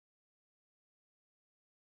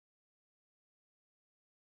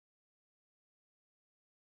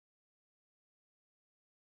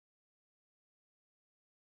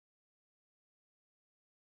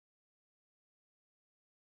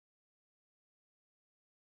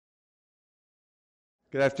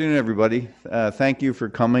Good afternoon, everybody. Thank you for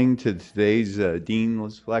coming to today's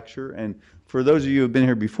Dean's lecture. And for those of you who have been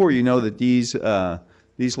here before, you know that these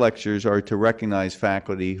lectures are to recognize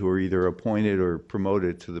faculty who are either appointed or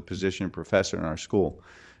promoted to the position of professor in our school.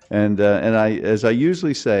 And as I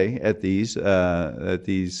usually say at these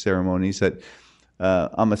ceremonies, that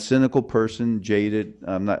I'm a cynical person, jaded.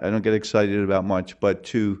 I don't get excited about much, but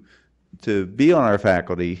to be on our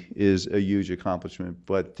faculty is a huge accomplishment,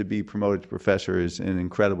 but to be promoted to professor is an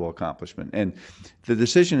incredible accomplishment. And the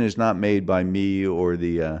decision is not made by me or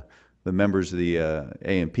the members of the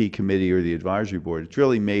A&P committee or the advisory board. It's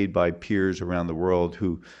really made by peers around the world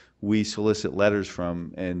who we solicit letters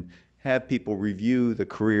from and have people review the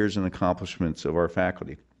careers and accomplishments of our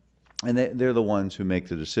faculty. And they're the ones who make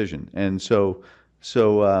the decision. And so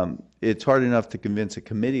it's hard enough to convince a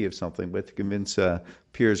committee of something, but to convince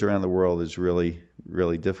peers around the world is really,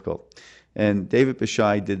 really difficult. And David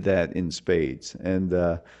Bishai did that in spades.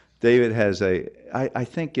 And David has I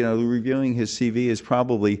think, reviewing his CV is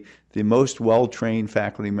probably the most well-trained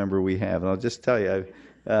faculty member we have. And I'll just tell you,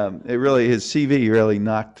 his CV really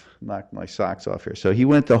knocked my socks off here. So he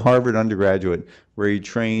went to Harvard undergraduate, where he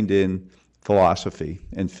trained in philosophy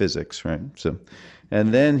and physics, right?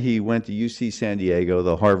 And then he went to UC San Diego,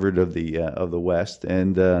 the Harvard of the West,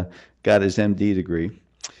 and got his MD degree.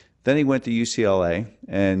 Then he went to UCLA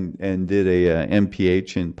and did a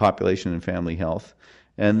MPH in population and family health.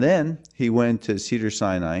 And then he went to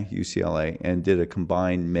Cedars-Sinai, UCLA, and did a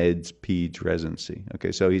combined meds-peds residency.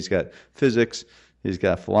 Okay, so he's got physics, he's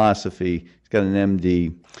got philosophy, he's got an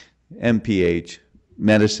MD, MPH,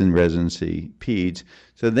 medicine residency, peds.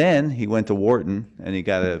 So then he went to Wharton and he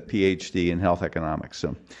got a PhD in health economics.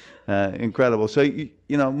 So incredible. So,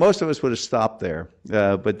 most of us would have stopped there.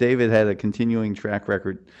 But David had a continuing track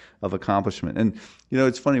record of accomplishment. And,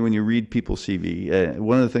 it's funny when you read people's CV.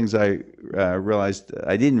 One of the things I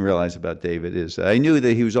didn't realize about David is I knew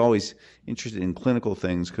that he was always interested in clinical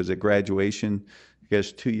things, because at graduation, I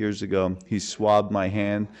guess 2 years ago, he swabbed my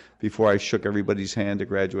hand before I shook everybody's hand at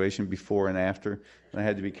graduation, before and after. And I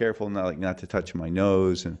had to be careful not to touch my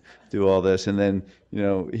nose and do all this. And then,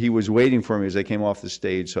 he was waiting for me as I came off the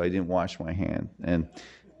stage, so I didn't wash my hand. And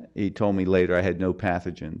he told me later I had no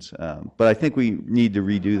pathogens. But I think we need to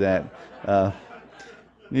redo that.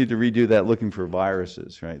 Looking for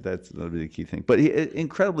viruses, right? That'll be the key thing. But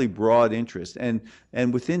incredibly broad interest, and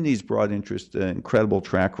within these broad interests, incredible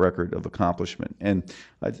track record of accomplishment. And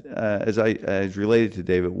as related to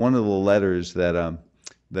David, one of the letters that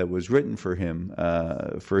was written for him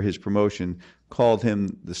for his promotion called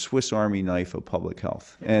him the Swiss Army knife of public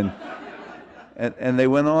health. And they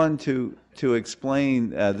went on to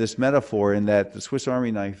explain this metaphor, in that the Swiss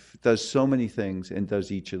Army knife does so many things and does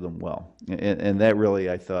each of them well. And that really,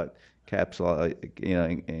 I thought,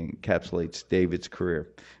 encapsulates David's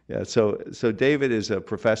career. Yeah, so David is a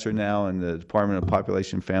professor now in the Department of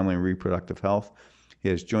Population, Family, and Reproductive Health. He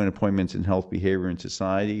has joint appointments in health, behavior, and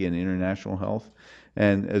society, and international health,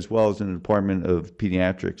 and as well as in the Department of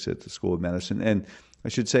Pediatrics at the School of Medicine. And I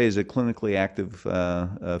should say, is a clinically active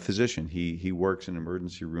physician. He works in an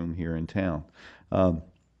emergency room here in town.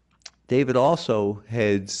 David also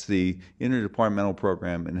heads the interdepartmental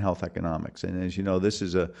program in health economics. And as you know, this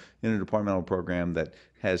is an interdepartmental program that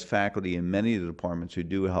has faculty in many of the departments who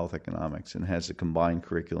do health economics, and has a combined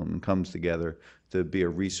curriculum and comes together to be a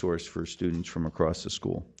resource for students from across the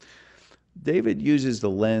school. David uses the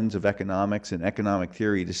lens of economics and economic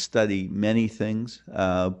theory to study many things,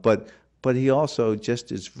 but he also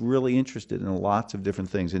just is really interested in lots of different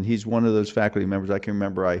things. And he's one of those faculty members. I can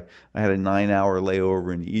remember I had a 9-hour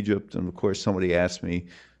layover in Egypt, and of course somebody asked me,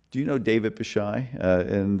 do you know David Bishai?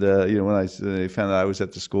 When they found out I was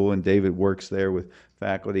at the school, and David works there with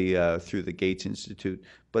faculty through the Gates Institute,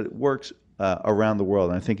 but it works around the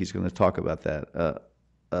world, and I think he's going to talk about that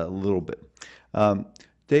a little bit.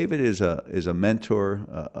 David is a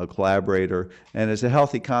mentor, a collaborator, and as a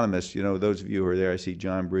health economist, those of you who are there, I see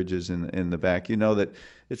John Bridges in the back, that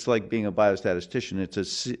it's like being a biostatistician.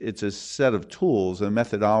 It's a set of tools, a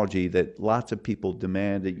methodology that lots of people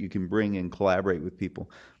demand that you can bring and collaborate with people,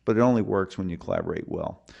 but it only works when you collaborate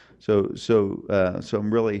well. So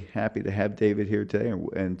I'm really happy to have David here today,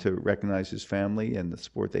 and to recognize his family and the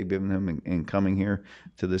support they've given him in coming here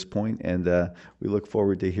to this point. And we look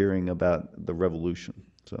forward to hearing about the revolution.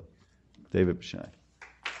 So, David Bishai.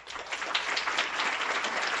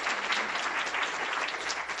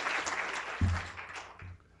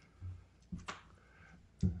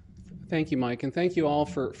 Thank you, Mike, and thank you all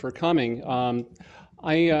for coming.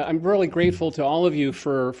 I'm really grateful to all of you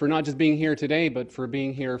for not just being here today, but for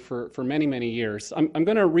being here for many, many years. I'm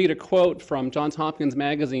going to read a quote from Johns Hopkins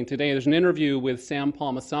Magazine today. There's an interview with Sam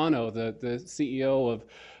Palmisano, the CEO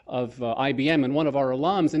of IBM and one of our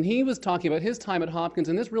alums, and he was talking about his time at Hopkins,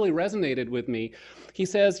 and this really resonated with me. He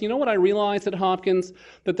says, you know what I realized at Hopkins?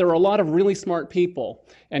 That there are a lot of really smart people,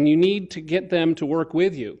 and you need to get them to work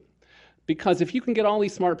with you. Because if you can get all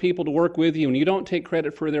these smart people to work with you and you don't take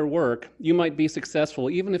credit for their work, you might be successful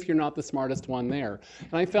even if you're not the smartest one there.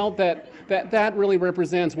 And I felt that really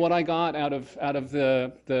represents what I got out of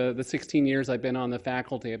the 16 years I've been on the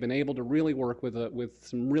faculty. I've been able to really work with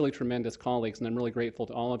some really tremendous colleagues, and I'm really grateful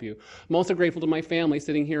to all of you. I'm also grateful to my family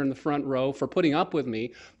sitting here in the front row for putting up with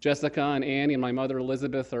me. Jessica and Annie and my mother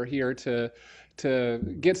Elizabeth are here to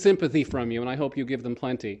get sympathy from you, and I hope you give them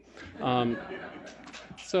plenty.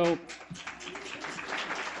 So,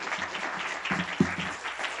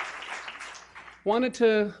 wanted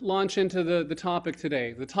to launch into the topic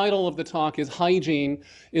today. The title of the talk is Hygiene,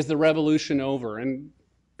 is the Revolution Over? And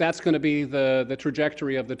that's going to be the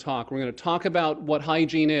trajectory of the talk. We're going to talk about what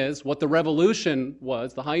hygiene is, what the revolution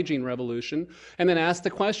was, the hygiene revolution, and then ask the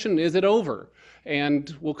question, is it over?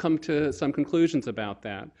 And we'll come to some conclusions about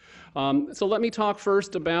that. So let me talk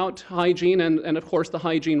first about hygiene and of course, the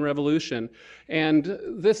hygiene revolution. And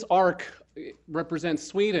this arc represents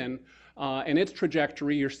Sweden and its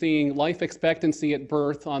trajectory. You're seeing life expectancy at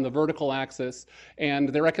birth on the vertical axis and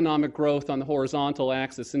their economic growth on the horizontal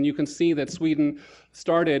axis. And you can see that Sweden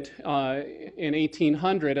started in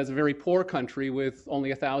 1800 as a very poor country with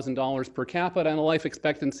only $1,000 per capita and a life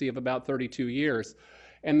expectancy of about 32 years.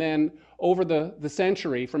 And then over the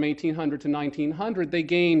century, from 1800 to 1900, they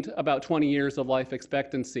gained about 20 years of life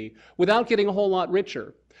expectancy without getting a whole lot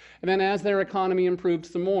richer. And then as their economy improved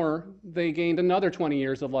some more, they gained another 20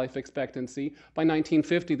 years of life expectancy. By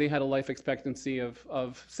 1950, they had a life expectancy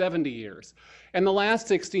of 70 years. And the last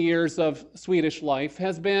 60 years of Swedish life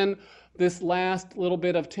has been this last little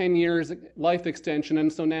bit of 10 years life extension.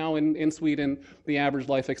 And so now in Sweden, the average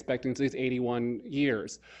life expectancy is 81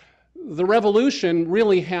 years. The revolution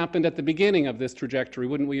really happened at the beginning of this trajectory,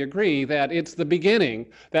 wouldn't we agree? That it's the beginning,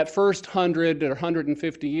 that first 100 or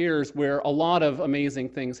 150 years where a lot of amazing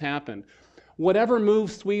things happened. Whatever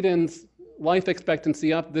moved Sweden's life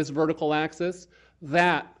expectancy up this vertical axis,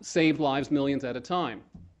 that saved lives millions at a time.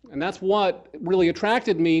 And that's what really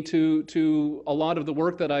attracted me to a lot of the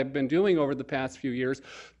work that I've been doing over the past few years.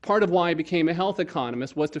 Part of why I became a health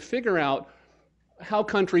economist was to figure out how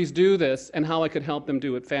countries do this and how I could help them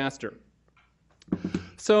do it faster.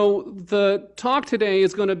 So the talk today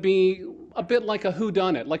is going to be a bit like a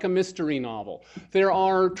whodunit, like a mystery novel. There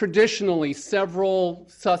are traditionally several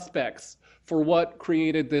suspects for what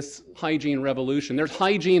created this hygiene revolution. There's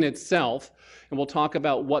hygiene itself, and we'll talk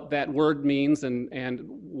about what that word means and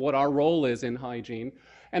what our role is in hygiene.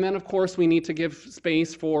 And then, of course, we need to give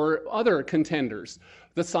space for other contenders.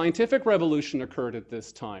 The scientific revolution occurred at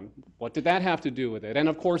this time. What did that have to do with it? And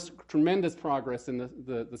of course, tremendous progress in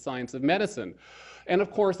the science of medicine. And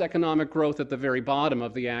of course, economic growth at the very bottom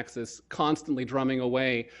of the axis, constantly drumming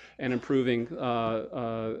away and improving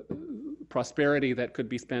prosperity that could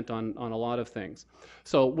be spent on a lot of things.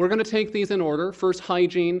 So we're going to take these in order. First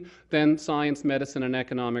hygiene, then science, medicine, and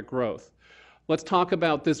economic growth. Let's talk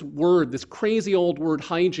about this word, this crazy old word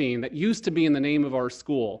hygiene that used to be in the name of our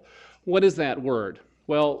school. What is that word?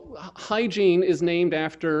 Well, hygiene is named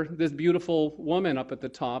after this beautiful woman up at the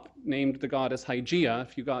top, named the goddess Hygeia.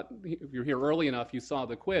 If you're here early enough, you saw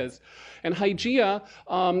the quiz. And Hygeia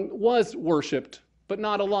was worshipped, but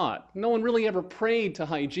not a lot. No one really ever prayed to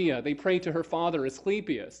Hygeia. They prayed to her father,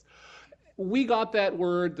 Asclepius. We got that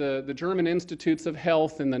word, the German Institutes of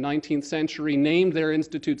Health in the 19th century named their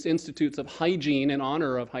institutes Institutes of Hygiene in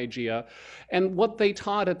honor of Hygeia. And what they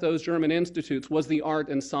taught at those German institutes was the art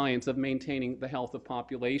and science of maintaining the health of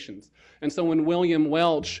populations. And so when William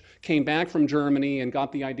Welch came back from Germany and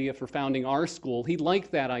got the idea for founding our school, he liked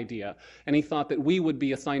that idea. And he thought that we would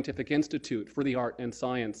be a scientific institute for the art and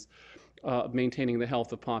science of maintaining the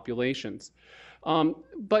health of populations.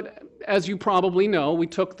 But as you probably know, we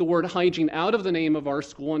took the word hygiene out of the name of our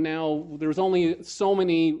school, and now there's only so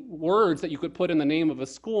many words that you could put in the name of a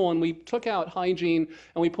school, and we took out hygiene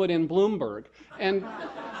and we put in Bloomberg. And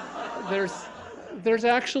there's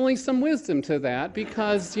actually some wisdom to that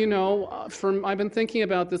because, you know, I've been thinking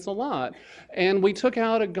about this a lot. And we took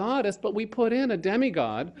out a goddess, but we put in a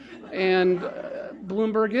demigod, and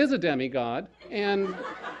Bloomberg is a demigod. And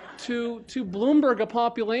to Bloomberg, a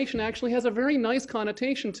population actually has a very nice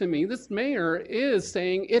connotation to me. This mayor is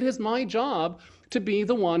saying, it is my job to be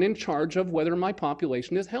the one in charge of whether my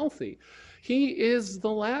population is healthy. He is the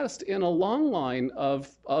last in a long line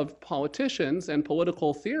of politicians and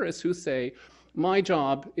political theorists who say, my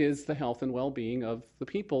job is the health and well-being of the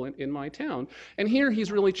people in my town. And here he's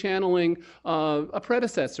really channeling a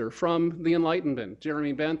predecessor from the Enlightenment,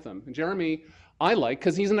 Jeremy Bentham. And Jeremy, I like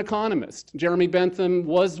because he's an economist. Jeremy Bentham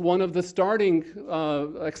was one of the starting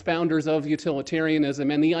expounders of utilitarianism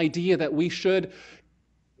and the idea that we should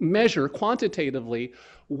measure quantitatively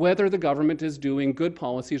whether the government is doing good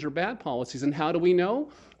policies or bad policies. And how do we know?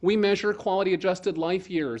 We measure quality adjusted life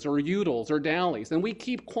years or UDLs or DALYs, and we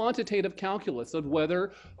keep quantitative calculus of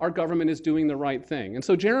whether our government is doing the right thing. And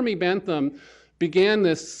so Jeremy Bentham began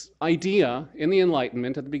this idea in the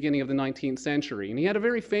Enlightenment at the beginning of the 19th century. And he had a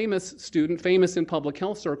very famous student, famous in public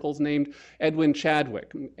health circles, named Edwin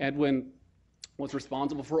Chadwick. Edwin was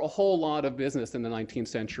responsible for a whole lot of business in the 19th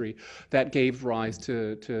century that gave rise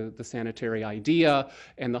to the sanitary idea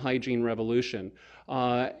and the hygiene revolution.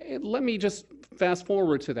 Let me just fast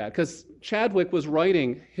forward to that, because Chadwick was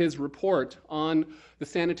writing his report on the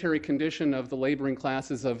sanitary condition of the laboring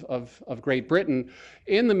classes of Great Britain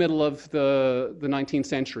in the middle of the 19th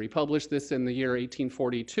century, published this in the year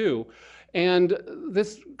 1842. And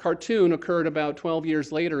this cartoon occurred about 12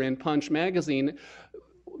 years later in Punch magazine.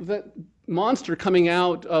 The monster coming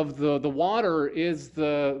out of the water is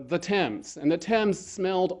the Thames, and the Thames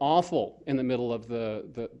smelled awful in the middle of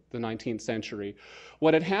the 19th century.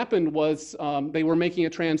 What had happened was they were making a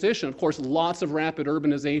transition. Of course, lots of rapid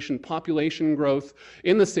urbanization, population growth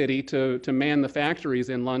in the city to man the factories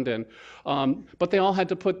in London, but they all had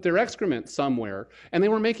to put their excrement somewhere, and they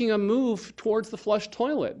were making a move towards the flush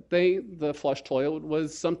toilet. The flush toilet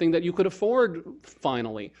was something that you could afford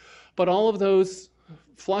finally, but all of those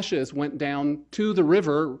flushes went down to the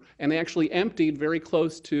river, and they actually emptied very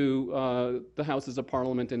close to the Houses of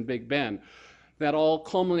Parliament in Big Ben. That all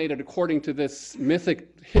culminated, according to this mythic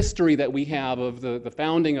history that we have of the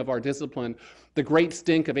founding of our discipline. The Great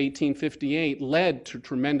Stink of 1858 led to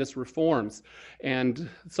tremendous reforms. And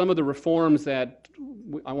some of the reforms that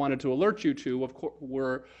I wanted to alert you to, of course,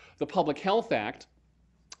 were the Public Health Act,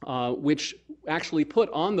 which actually put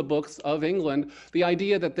on the books of England the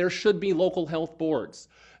idea that there should be local health boards,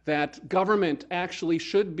 that government actually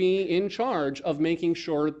should be in charge of making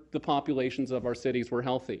sure the populations of our cities were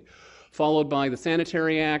healthy. Followed by the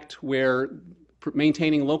Sanitary Act, where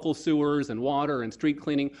maintaining local sewers and water and street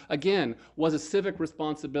cleaning, again, was a civic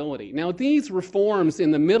responsibility. Now, these reforms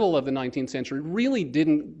in the middle of the 19th century really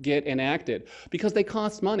didn't get enacted because they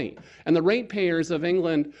cost money. And the ratepayers of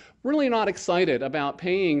England were really not excited about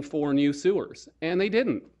paying for new sewers, and they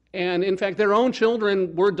didn't. And in fact, their own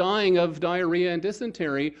children were dying of diarrhea and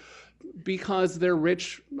dysentery because their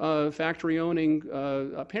rich factory-owning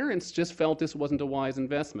parents just felt this wasn't a wise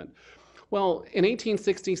investment. Well, in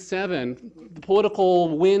 1867, the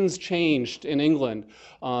political winds changed in England.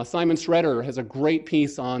 Simon Shredder has a great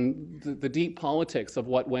piece on the deep politics of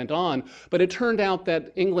what went on, but it turned out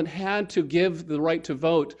that England had to give the right to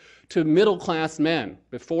vote to middle-class men.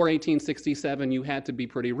 Before 1867, you had to be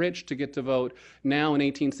pretty rich to get to vote. Now, in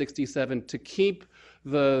 1867, to keep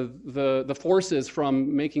the forces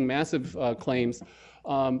from making massive claims,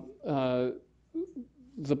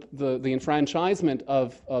 the enfranchisement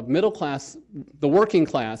of middle class, the working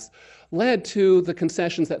class, led to the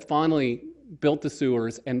concessions that finally built the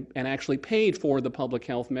sewers and actually paid for the public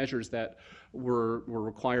health measures that were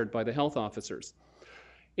required by the health officers.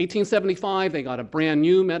 1875, they got a brand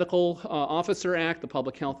new Medical Officer Act, the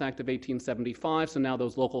Public Health Act of 1875, so now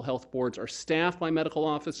those local health boards are staffed by medical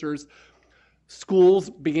officers. Schools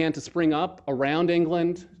began to spring up around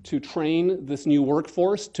England to train this new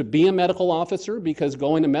workforce to be a medical officer, because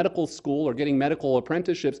going to medical school or getting medical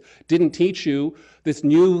apprenticeships didn't teach you this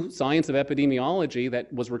new science of epidemiology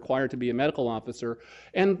that was required to be a medical officer.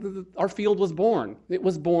 And our field was born. It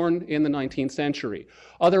was born in the 19th century.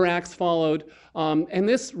 Other acts followed, and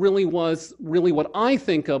this really was what I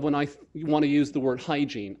think of when I want to use the word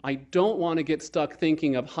hygiene. I don't want to get stuck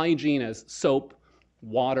thinking of hygiene as soap,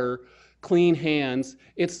 water, clean hands.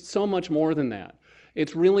 It's so much more than that.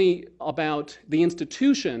 It's really about the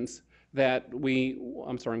institutions that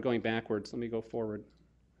I'm sorry, I'm going backwards. Let me go forward.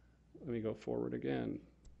 Let me go forward again.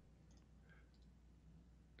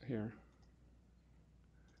 Here.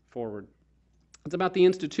 Forward. It's about the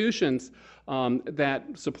institutions that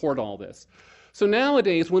support all this. So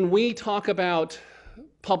nowadays, when we talk about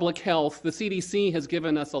public health, the CDC has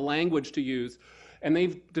given us a language to use, and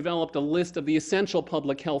they've developed a list of the essential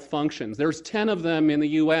public health functions. There's 10 of them in the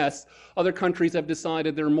US. Other countries have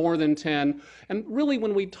decided there are more than 10. And really,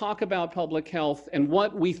 when we talk about public health and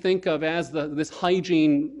what we think of as this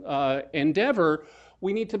hygiene endeavor,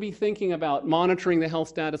 We need to be thinking about monitoring the health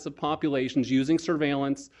status of populations using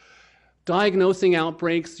surveillance, diagnosing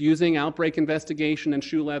outbreaks using outbreak investigation and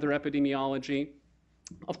shoe leather epidemiology.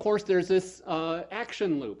 Of course, there's this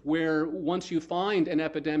action loop where once you find an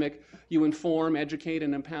epidemic, you inform, educate,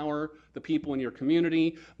 and empower the people in your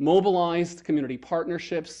community, mobilize community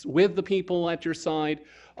partnerships with the people at your side,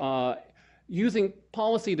 using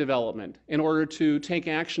policy development in order to take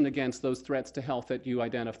action against those threats to health that you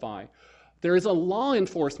identify. There is a law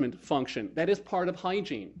enforcement function that is part of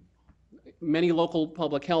hygiene. Many local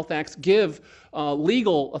public health acts give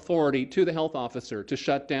legal authority to the health officer to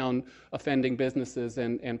shut down offending businesses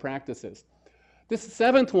and practices. This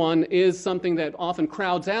seventh one is something that often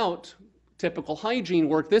crowds out typical hygiene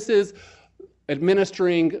work. This is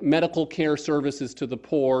administering medical care services to the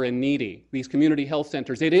poor and needy, these community health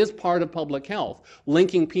centers. It is part of public health,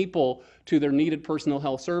 linking people to their needed personal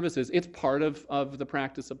health services. It's part of the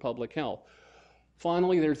practice of public health.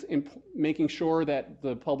 Finally, there's making sure that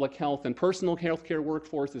the public health and personal health care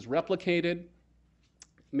workforce is replicated,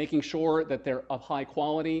 making sure that they're of high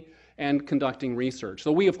quality, and conducting research.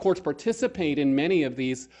 So we, of course, participate in many of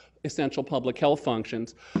these essential public health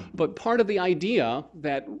functions, but part of the idea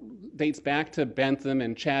that dates back to Bentham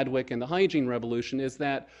and Chadwick and the hygiene revolution is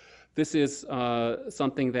that this is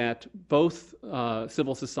something that both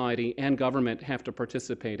civil society and government have to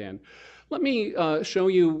participate in. Let me show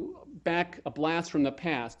you back a blast from the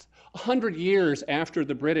past. 100 years after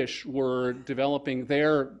the British were developing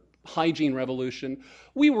their hygiene revolution,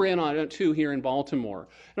 we were in on it too here in Baltimore.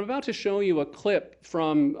 And I'm about to show you a clip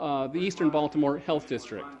from the Eastern Baltimore Health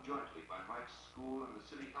District. Run jointly by Mike's school and the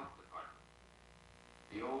city health department.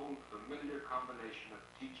 The old familiar combination of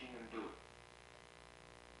teaching and doing.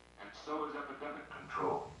 And so is epidemic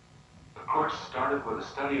control. The course started with a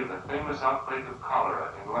study of the famous outbreak of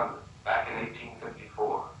cholera in London back in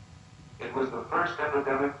 1854. It was the first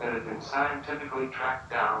epidemic that had been scientifically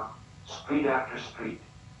tracked down street after street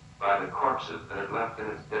by the corpses that had left in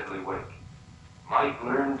its deadly wake. Mike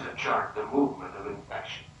learned to chart the movement of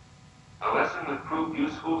infection, a lesson that proved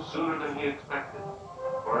useful sooner than he expected.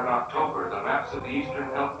 For in October, the maps of the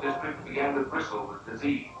Eastern Health District began to bristle with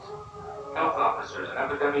disease. Health officers and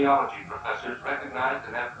epidemiology professors recognized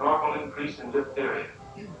an abnormal increase in diphtheria.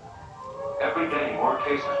 Every day, more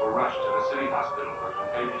cases were rushed to the city hospital for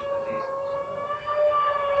contagious diseases.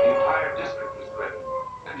 The entire district was threatened,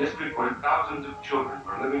 a district where thousands of children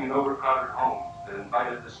were living in overcrowded homes that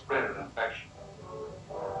invited the spread of infection.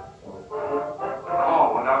 The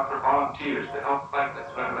call went out for volunteers to help fight the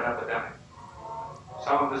threat of an epidemic.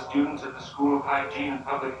 Some of the students at the School of Hygiene and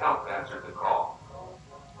Public Health answered the call,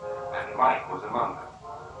 and Mike was among them.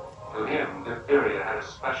 To him, diphtheria had a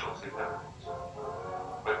special significance.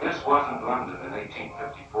 But this wasn't London in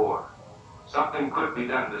 1854. Something could be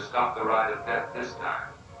done to stop the ride of death this time.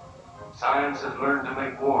 Science has learned to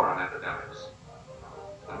make war on epidemics.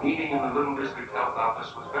 The meeting in the Little District Health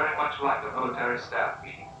Office was very much like a military staff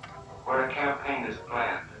meeting, where a campaign is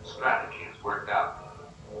planned and strategy is worked out.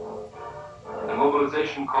 The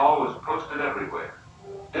mobilization call was posted everywhere.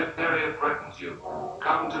 Diphtheria threatens you.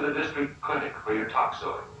 Come to the district clinic for your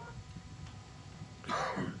toxoid.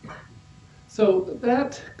 So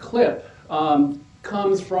that clip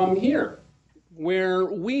comes from here, where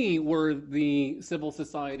we were the civil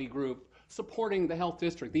society group supporting the health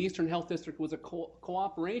district. The Eastern Health District was a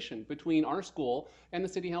cooperation between our school and the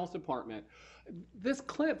city health department. This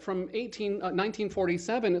clip from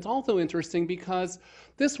 1947 is also interesting because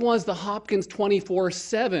this was the Hopkins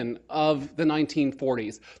 24/7 of the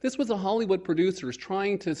 1940s. This was the Hollywood producers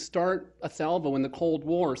trying to start a salvo in the Cold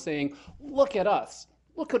War saying, look at us.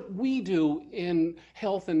 Look what we do in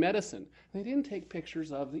health and medicine. They didn't take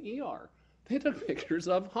pictures of the ER. They took pictures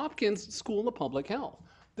of Hopkins School of Public Health.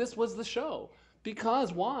 This was the show.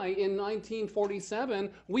 Because why? In 1947,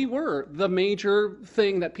 we were the major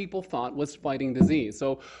thing that people thought was fighting disease.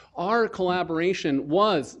 So our collaboration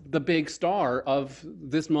was the big star of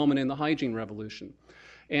this moment in the hygiene revolution.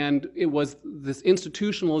 And it was this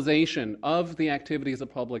institutionalization of the activities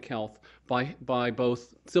of public health by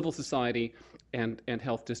both civil society and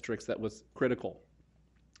health districts that was critical.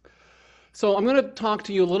 So I'm going to talk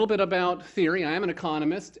to you a little bit about theory. I am an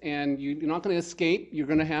economist, and you're not going to escape. You're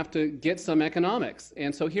going to have to get some economics.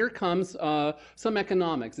 And so here comes some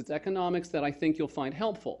economics. It's economics that I think you'll find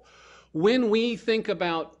helpful. When we think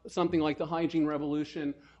about something like the hygiene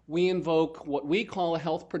revolution, we invoke what we call a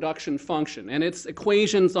health production function. And it's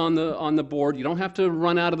equations on the board. You don't have to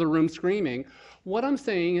run out of the room screaming. What I'm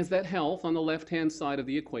saying is that health on the left-hand side of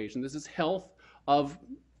the equation, this is health of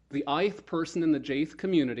the ith person in the jth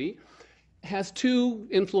community, has two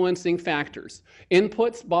influencing factors: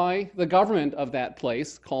 inputs by the government of that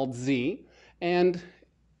place, called Z, and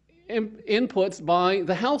inputs by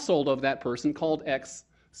the household of that person, called X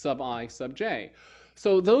sub I sub J.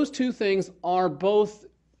 So those two things are both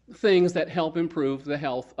things that help improve the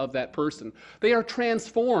health of that person. They are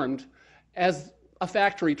transformed as a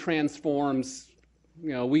factory transforms.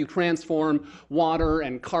 We transform water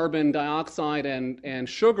and carbon dioxide and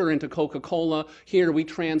sugar into Coca-Cola. Here we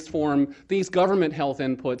transform these government health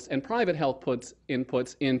inputs and private health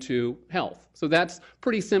inputs into health. So that's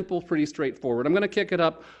pretty simple, pretty straightforward. I'm going to kick it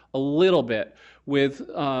up a little bit with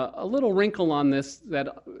a little wrinkle on this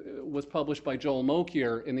that was published by Joel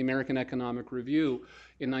Mokyr in the American Economic Review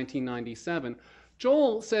in 1997.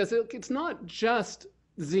 Joel says it's not just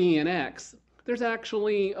Z and X. There's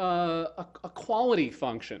actually a quality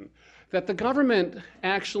function, that the government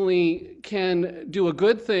actually can do a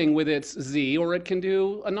good thing with its Z, or it can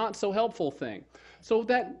do a not so helpful thing. So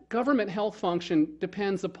that government health function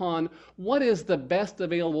depends upon what is the best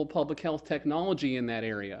available public health technology in that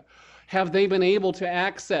area. Have they been able to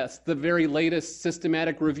access the very latest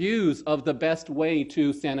systematic reviews of the best way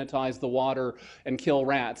to sanitize the water and kill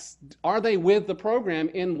rats? Are they with the program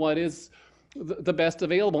in what is the best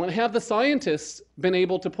available? And have the scientists been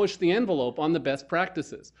able to push the envelope on the best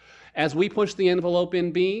practices? As we push the envelope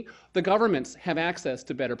in B, the governments have access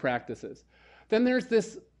to better practices. Then there's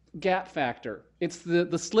this gap factor. It's the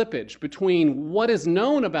slippage between what is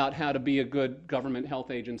known about how to be a good government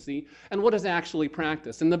health agency and what is actually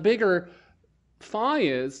practiced. And the bigger phi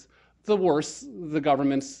is, the worse the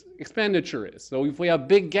government's expenditure is. So if we have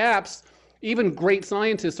big gaps, even great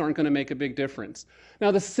scientists aren't going to make a big difference.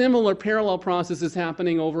 Now, the similar parallel process is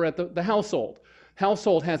happening over at the household.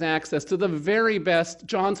 Household has access to the very best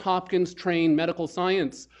Johns Hopkins trained medical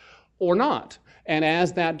science or not. And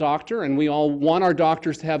as that doctor, and we all want our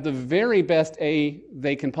doctors to have the very best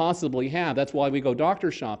they can possibly have. That's why we go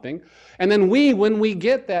doctor shopping. And then when we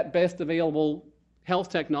get that best available health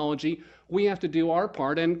technology, we have to do our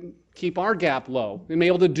part and keep our gap low and be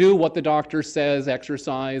able to do what the doctor says,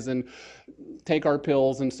 exercise and take our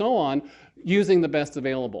pills and so on, using the best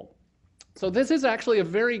available. So this is actually a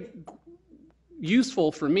very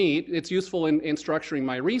useful for me. It's useful in structuring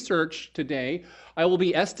my research today. I will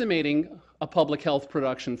be estimating a public health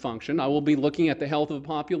production function. I will be looking at the health of a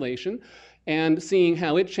population and seeing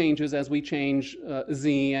how it changes as we change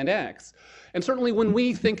Z and X. And certainly when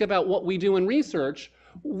we think about what we do in research,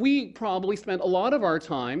 we probably spend a lot of our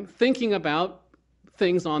time thinking about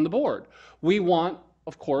things on the board. We want,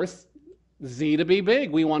 of course, Z to be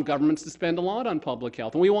big. We want governments to spend a lot on public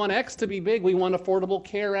health. And we want X to be big. We want Affordable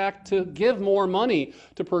Care Act to give more money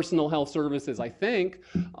to personal health services, I think.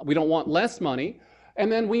 We don't want less money. And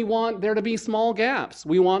then we want there to be small gaps.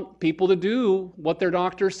 We want people to do what their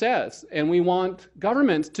doctor says. And we want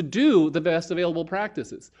governments to do the best available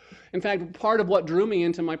practices. In fact, part of what drew me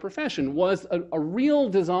into my profession was a real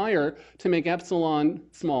desire to make epsilon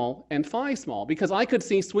small and phi small, because I could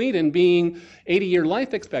see Sweden being 80-year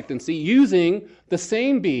life expectancy using the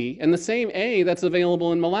same B and the same A that's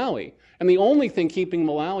available in Malawi. And the only thing keeping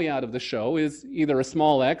Malawi out of the show is either a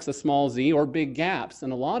small x, a small z, or big gaps.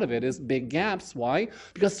 And a lot of it is big gaps. Why?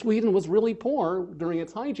 Because Sweden was really poor during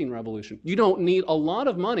its hygiene revolution. You don't need a lot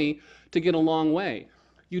of money to get a long way.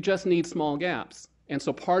 You just need small gaps. And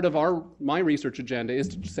so part of my research agenda is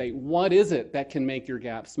to say, what is it that can make your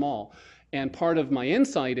gap small? And part of my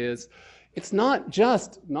insight is, it's not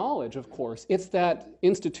just knowledge, of course. It's that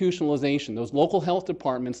institutionalization, those local health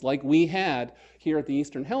departments like we had here at the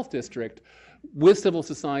Eastern Health District with civil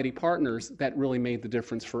society partners that really made the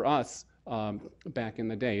difference for us back in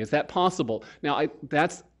the day. Is that possible? Now,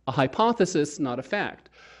 that's a hypothesis, not a fact.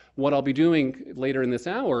 What I'll be doing later in this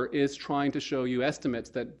hour is trying to show you estimates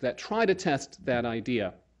that try to test that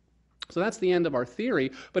idea. So that's the end of our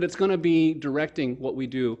theory, but it's going to be directing what we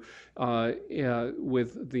do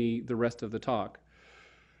with the rest of the talk.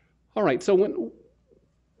 All right, so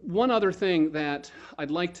one other thing that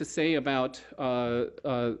I'd like to say about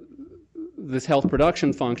this health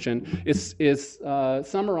production function is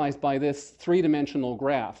summarized by this three-dimensional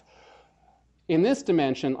graph. In this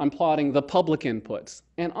dimension, I'm plotting the public inputs,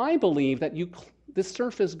 and I believe that this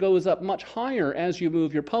surface goes up much higher as you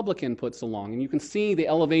move your public inputs along, and you can see the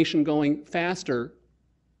elevation going faster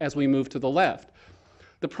as we move to the left.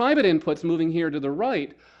 The private inputs moving here to the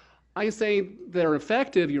right, I say they're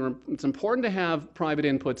effective. It's important to have private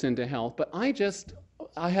inputs into health, but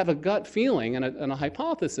I have a gut feeling and a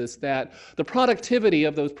hypothesis that the productivity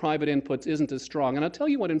of those private inputs isn't as strong. And I'll tell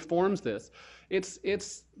you what informs this.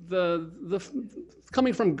 It's the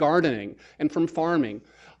coming from gardening and from farming.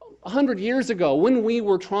 100 years ago, when we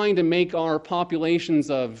were trying to make our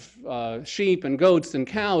populations of sheep and goats and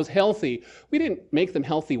cows healthy, we didn't make them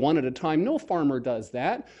healthy one at a time. No farmer does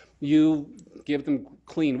that. You give them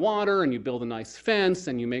clean water, and you build a nice fence,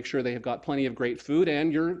 and you make sure they have got plenty of great food,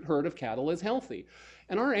 and your herd of cattle is healthy.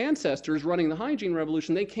 And our ancestors running the hygiene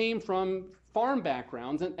revolution, they came from farm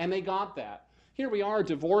backgrounds, and they got that. Here we are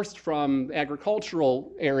divorced from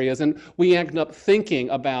agricultural areas, and we end up thinking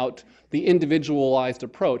about the individualized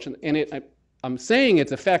approach. And I'm saying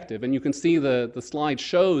it's effective, and you can see the slide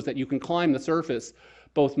shows that you can climb the surface,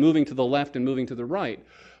 both moving to the left and moving to the right.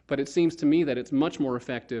 But it seems to me that it's much more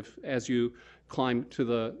effective as you climb to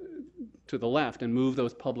the left and move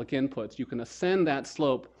those public inputs. You can ascend that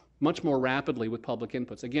slope much more rapidly with public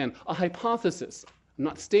inputs. Again, a hypothesis. I'm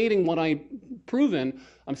not stating what I've proven,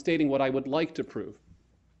 I'm stating what I would like to prove.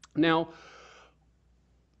 Now,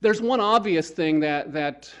 there's one obvious thing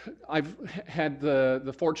that I've had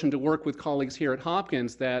the fortune to work with colleagues here at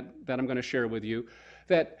Hopkins that I'm going to share with you,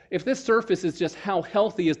 that if this surface is just how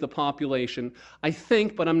healthy is the population, I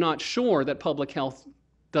think, but I'm not sure, that public health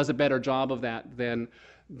does a better job of that than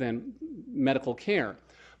medical care.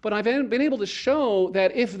 But I've been able to show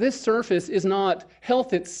that if this surface is not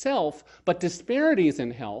health itself, but disparities in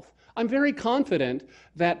health, I'm very confident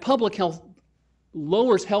that public health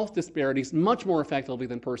lowers health disparities much more effectively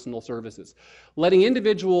than personal services. Letting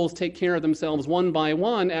individuals take care of themselves one by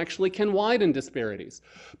one actually can widen disparities.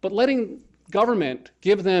 But letting government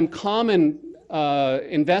give them common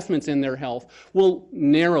investments in their health will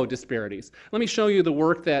narrow disparities. Let me show you the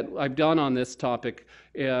work that I've done on this topic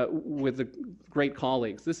with the great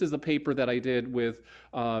colleagues. This is a paper that I did with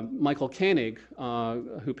Michael Koenig,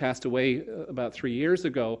 who passed away about 3 years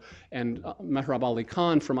ago, and Mehrab Ali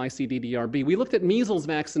Khan from ICDDRB. We looked at measles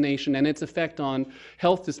vaccination and its effect on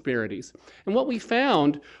health disparities. And what we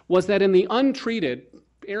found was that in the untreated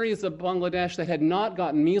areas of Bangladesh that had not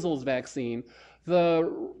gotten measles vaccine,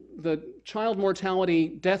 the child mortality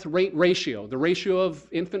death rate ratio, the ratio of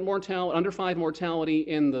infant mortality, under 5 mortality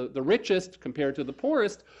in the richest compared to the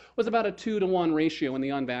poorest, was about a 2-to-1 ratio in the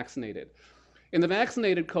unvaccinated. In the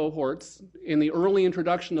vaccinated cohorts, in the early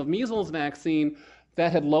introduction of measles vaccine,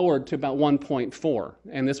 that had lowered to about 1.4.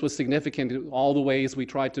 And this was significant in all the ways we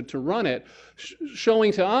tried to run it,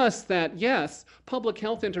 showing to us that, yes, public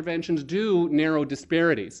health interventions do narrow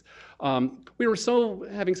disparities. We were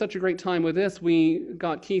having such a great time with this, we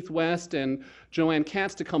got Keith West and Joanne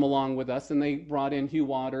Katz to come along with us, and they brought in Hugh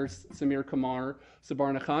Waters, Samir Kumar,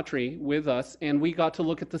 Sabarna Khatri with us, and we got to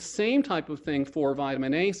look at the same type of thing for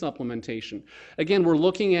vitamin A supplementation. Again, we're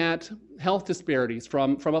looking at health disparities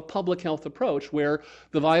from a public health approach where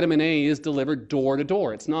the vitamin A is delivered door to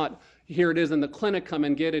door. It's not, here it is in the clinic, come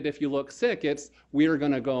and get it if you look sick. It's, we're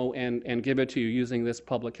going to go and give it to you using this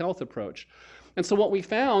public health approach. And so what we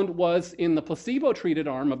found was in the placebo-treated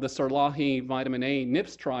arm of the Sarlahi vitamin A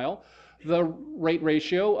NIPS trial, the rate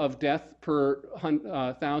ratio of death per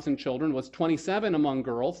 1,000 children was 27 among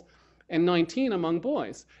girls and 19 among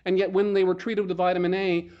boys. And yet when they were treated with vitamin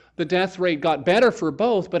A, the death rate got better for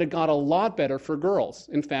both, but it got a lot better for girls.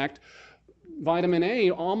 In fact, vitamin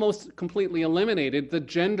A almost completely eliminated the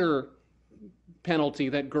gender penalty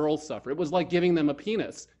that girls suffer. It was like giving them a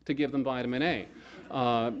penis to give them vitamin A,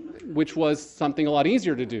 which was something a lot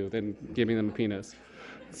easier to do than giving them a penis.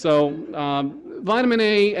 So vitamin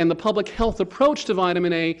A and the public health approach to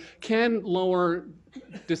vitamin A can lower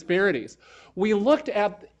disparities. We looked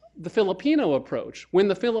at the Filipino approach. When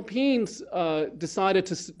the Philippines decided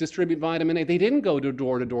to distribute vitamin A, they didn't go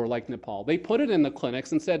door to door like Nepal. They put it in the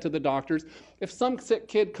clinics and said to the doctors, if some sick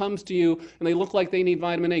kid comes to you and they look like they need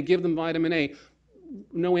vitamin A, give them vitamin A.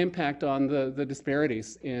 No impact on the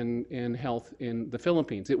disparities in health in the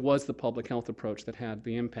Philippines. It was the public health approach that had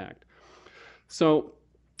the impact. So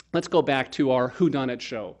let's go back to our whodunit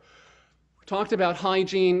show. We talked about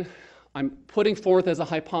hygiene. I'm putting forth as a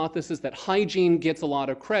hypothesis that hygiene gets a lot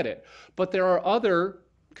of credit, but there are other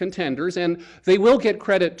contenders, and they will get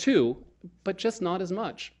credit too, but just not as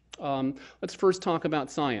much. Let's first talk about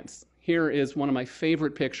science. Here is one of my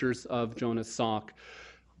favorite pictures of Jonas Salk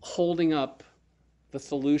holding up the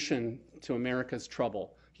solution to America's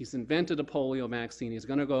trouble. He's invented a polio vaccine. He's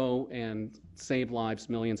going to go and save lives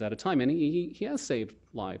millions at a time, and he has saved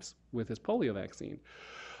lives with his polio vaccine.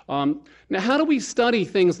 Now, how do we study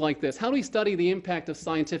things like this? How do we study the impact of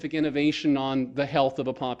scientific innovation on the health of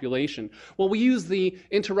a population? Well, we use the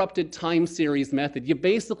interrupted time series method. You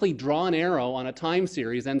basically draw an arrow on a time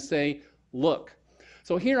series and say, look.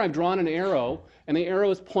 So here I've drawn an arrow, and the arrow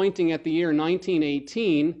is pointing at the year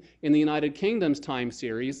 1918 in the United Kingdom's time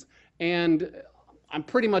series, and I'm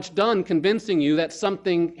pretty much done convincing you that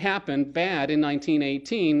something happened bad in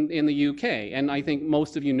 1918 in the UK. And I think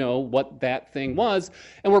most of you know what that thing was.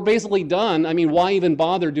 And we're basically done. I mean, why even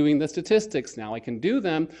bother doing the statistics now? I can do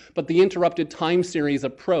them, but the interrupted time series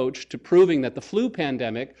approach to proving that the flu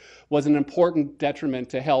pandemic was an important detriment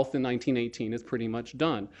to health in 1918 is pretty much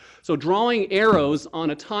done. So drawing arrows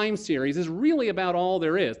on a time series is really about all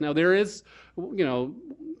there is. Now there is, you know,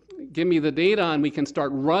 give me the data and we can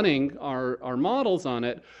start running our models on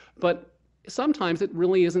it, but sometimes it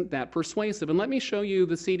really isn't that persuasive. And let me show you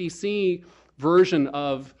the CDC version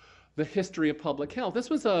of the history of public health. This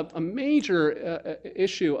was a major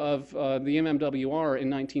issue of the MMWR in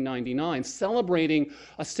 1999, celebrating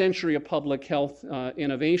a century of public health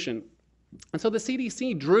innovation. And so the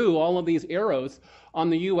CDC drew all of these arrows on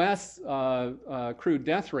the US crude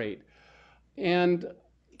death rate. And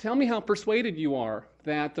tell me how persuaded you are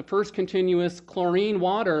that the first continuous chlorine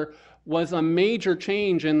water was a major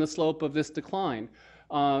change in the slope of this decline.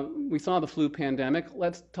 We saw the flu pandemic.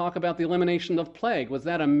 Let's talk about the elimination of plague. Was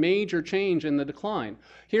that a major change in the decline?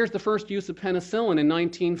 Here's the first use of penicillin in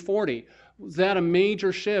 1940. Was that a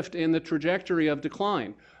major shift in the trajectory of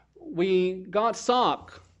decline? We got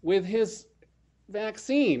Salk with his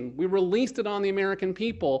vaccine. We released it on the American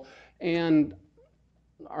people, and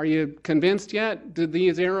are you convinced yet? Did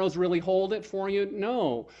these arrows really hold it for you?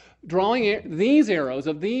 No. Drawing these arrows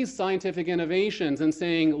of these scientific innovations and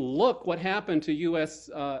saying, look what happened to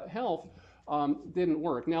U.S. health didn't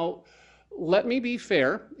work. Now, let me be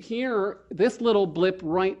fair. Here, this little blip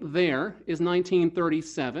right there is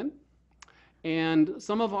 1937. And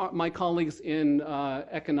some of my colleagues in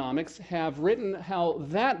economics have written how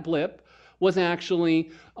that blip was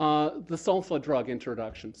actually the sulfa drug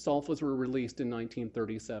introduction. Sulfas were released in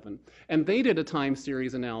 1937. And they did a time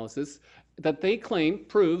series analysis that they claim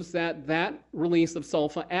proves that that release of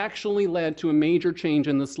sulfa actually led to a major change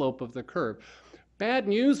in the slope of the curve. Bad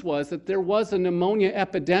news was that there was a pneumonia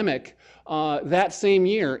epidemic that same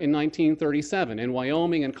year in 1937 in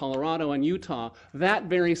Wyoming and Colorado and Utah that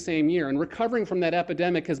very same year. And recovering from that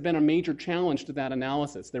epidemic has been a major challenge to that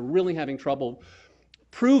analysis. They're really having trouble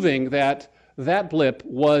proving that that blip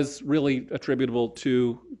was really attributable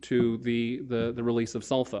to the release of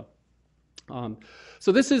sulfa.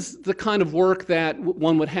 So this is the kind of work that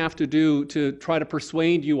one would have to do to try to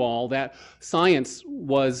persuade you all that science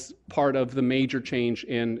was part of the major change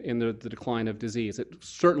in the decline of disease. It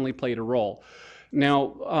certainly played a role.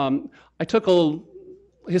 Now, I took a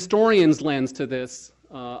historian's lens to this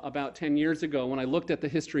about 10 years ago when I looked at the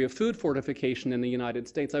history of food fortification in the United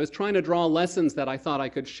States. I was trying to draw lessons that I thought I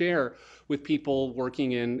could share with people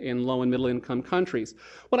working in low and middle income countries.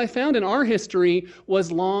 What I found in our history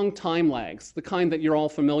was long time lags, the kind that you're all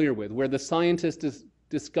familiar with, where the scientist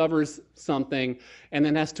discovers something and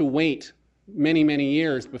then has to wait many, many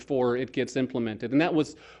years before it gets implemented. And that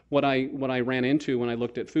was what I ran into when I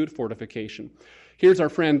looked at food fortification. Here's our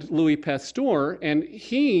friend Louis Pasteur, and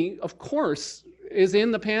he, of course, is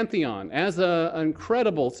in the pantheon as an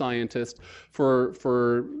incredible scientist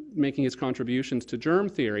for making his contributions to germ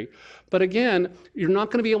theory. But again, you're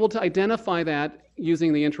not going to be able to identify that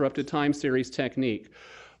using the interrupted time series technique.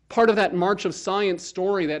 Part of that march of science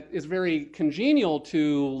story that is very congenial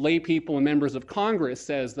to lay people and members of Congress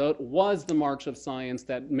says that it was the march of science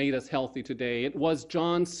that made us healthy today. It was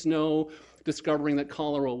John Snow discovering that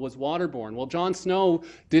cholera was waterborne. Well, John Snow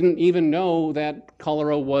didn't even know that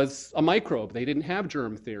cholera was a microbe. They didn't have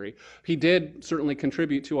germ theory. He did certainly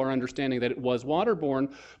contribute to our understanding that it was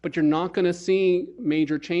waterborne, but you're not going to see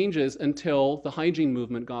major changes until the hygiene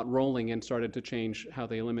movement got rolling and started to change how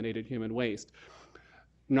they eliminated human waste.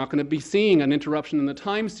 You're not going to be seeing an interruption in the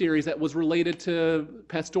time series that was related to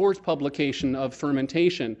Pasteur's publication of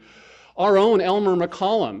fermentation. Our own Elmer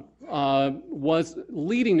McCollum was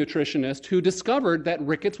leading nutritionist who discovered that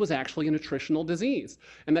rickets was actually a nutritional disease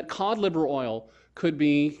and that cod liver oil could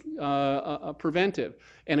be a preventive.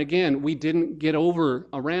 And again, we didn't get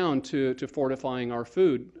around to fortifying our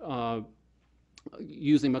food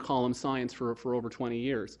using McCollum's science for over 20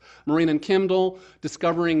 years. Marine and Kimdall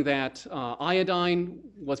discovering that iodine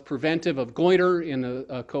was preventive of goiter in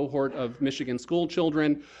a cohort of Michigan school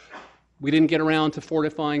children. We didn't get around to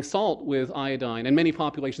fortifying salt with iodine, and many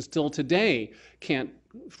populations still today can't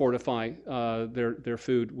fortify their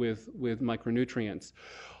food with micronutrients.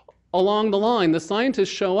 Along the line, the scientists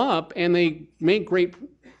show up and they make great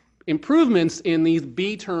improvements in these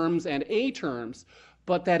B terms and A terms,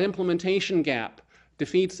 but that implementation gap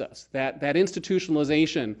defeats us. That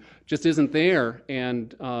institutionalization just isn't there,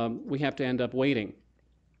 and we have to end up waiting.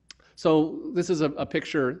 So this is a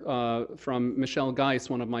picture from Michelle Geis,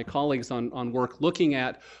 one of my colleagues on work looking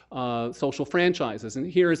at social franchises.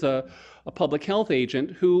 And here's a public health agent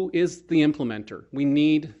who is the implementer. We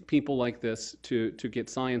need people like this to get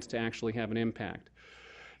science to actually have an impact.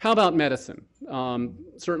 How about medicine?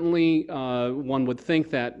 Certainly, one would think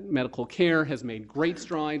that medical care has made great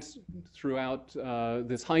strides throughout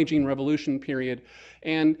this hygiene revolution period.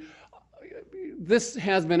 And this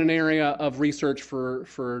has been an area of research for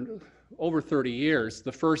over 30 years.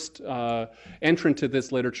 The first entrant to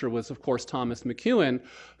this literature was, of course, Thomas McEwen,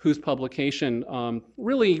 whose publication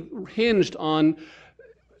really hinged on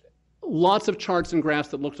lots of charts and graphs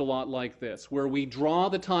that looked a lot like this, where we draw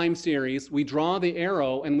the time series, we draw the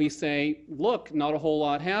arrow, and we say, look, not a whole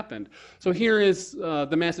lot happened. So here is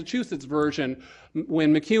the Massachusetts version.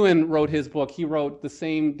 When McEwen wrote his book, he wrote the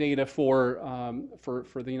same data for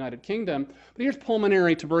the United Kingdom. But here's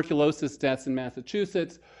pulmonary tuberculosis deaths in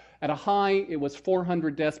Massachusetts. At a high, it was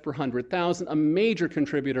 400 deaths per 100,000, a major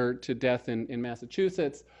contributor to death in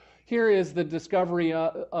Massachusetts. Here is the discovery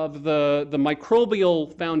of the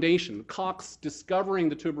microbial foundation, Koch discovering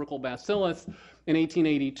the tubercle bacillus in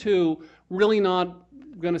 1882, really not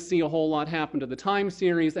going to see a whole lot happen to the time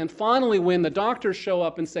series. And finally, when the doctors show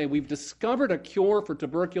up and say, we've discovered a cure for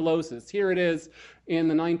tuberculosis, here it is in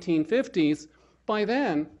the 1950s, by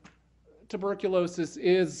then, tuberculosis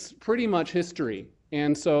is pretty much history.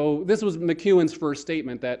 And so this was McEwen's first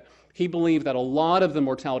statement, that he believed that a lot of the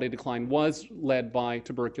mortality decline was led by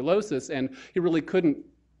tuberculosis, and he really couldn't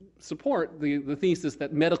support the thesis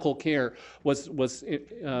that medical care was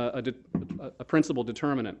a principal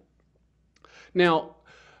determinant. Now,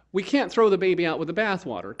 we can't throw the baby out with the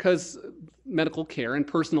bathwater, because medical care and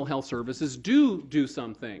personal health services do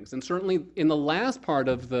some things. And certainly in the last part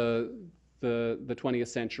of the 20th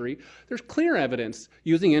century, there's clear evidence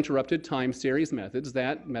using interrupted time series methods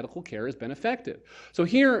that medical care has been effective. So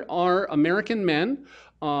here are American men.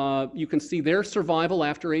 You can see their survival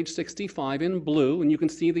after age 65 in blue, and you can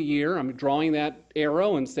see the year. I'm drawing that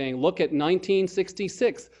arrow and saying, look at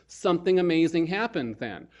 1966. Something amazing happened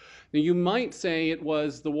then. Now, you might say it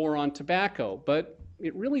was the war on tobacco, but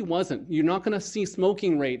it really wasn't. You're not going to see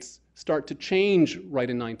smoking rates start to change right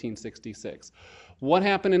in 1966. What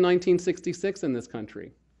happened in 1966 in this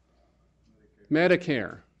country?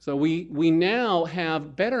 Medicare. So we now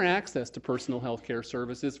have better access to personal health care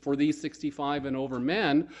services for these 65 and over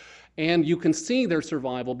men, and you can see their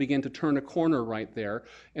survival begin to turn a corner right there,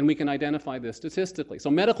 and we can identify this statistically.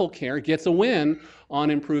 So medical care gets a win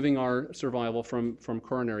on improving our survival from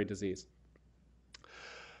coronary disease.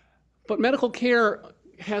 But medical care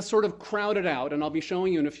has sort of crowded out, and I'll be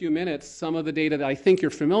showing you in a few minutes some of the data that I think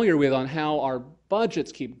you're familiar with on how our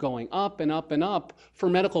budgets keep going up and up and up for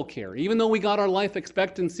medical care. Even though we got our life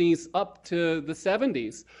expectancies up to the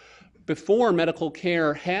 70s, before medical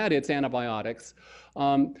care had its antibiotics,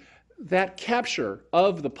 that capture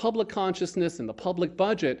of the public consciousness and the public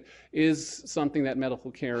budget is something that medical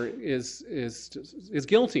care is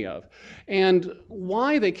guilty of. And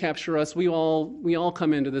why they capture us, we all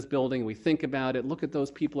come into this building, we think about it, look at those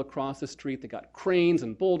people across the street, they got cranes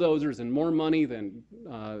and bulldozers and more money than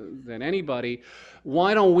anybody.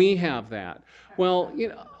 Why don't we have that? Well, you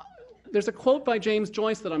know, there's a quote by James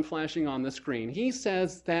Joyce that I'm flashing on the screen. He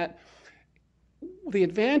says that the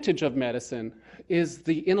advantage of medicine is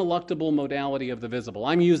the ineluctable modality of the visible.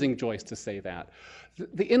 I'm using Joyce to say that.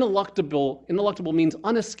 The ineluctable means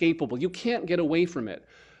unescapable. You can't get away from it.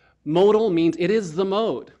 Modal means it is the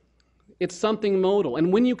mode. It's something modal.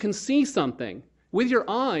 And when you can see something with your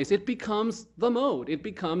eyes, it becomes the mode. It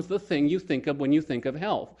becomes the thing you think of when you think of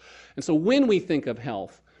health. And so when we think of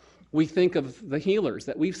health, we think of the healers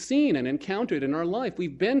that we've seen and encountered in our life.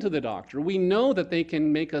 We've been to the doctor. We know that they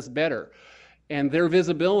can make us better. And their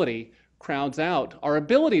visibility crowds out our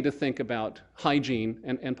ability to think about hygiene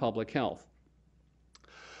and public health.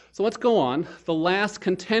 So let's go on. The last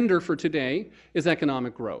contender for today is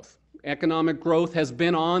economic growth. Economic growth has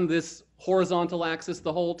been on this horizontal axis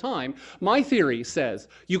the whole time. My theory says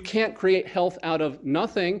you can't create health out of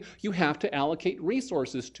nothing. You have to allocate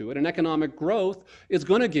resources to it, and economic growth is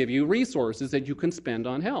going to give you resources that you can spend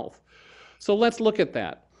on health. So let's look at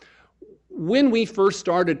that. When we first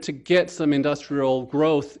started to get some industrial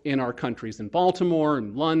growth in our countries, in Baltimore,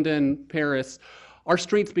 in London, Paris, our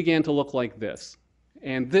streets began to look like this.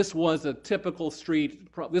 And this was a typical street.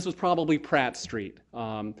 This was probably Pratt Street.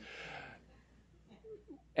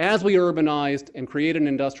 As we urbanized and created an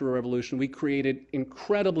industrial revolution, we created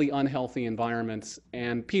incredibly unhealthy environments,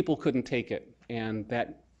 and people couldn't take it. And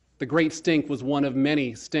that the Great Stink was one of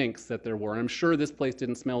many stinks that there were. I'm sure this place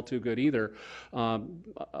didn't smell too good either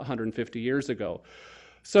 150 years ago.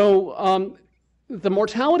 So the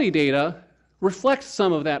mortality data reflects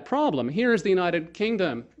some of that problem. Here's the United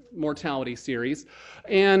Kingdom mortality series,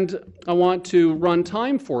 and I want to run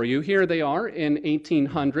time for you. Here they are in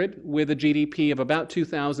 1800 with a GDP of about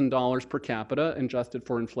 $2,000 per capita adjusted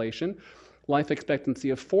for inflation, life expectancy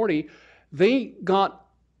of 40. They got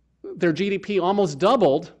their GDP almost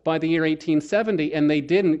doubled by the year 1870, and they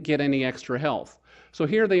didn't get any extra health. So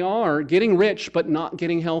here they are getting rich but not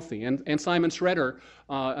getting healthy. And Simon Schroeder,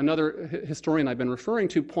 another historian I've been referring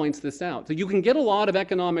to, points this out. So you can get a lot of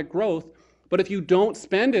economic growth, but if you don't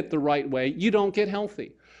spend it the right way, you don't get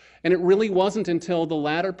healthy. And it really wasn't until the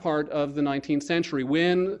latter part of the 19th century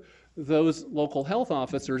when those local health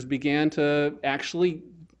officers began to actually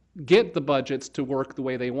get the budgets to work the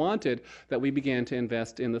way they wanted that we began to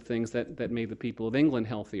invest in the things that made the people of England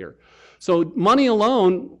healthier. So money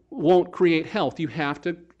alone won't create health. You have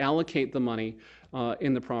to allocate the money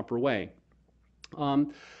in the proper way.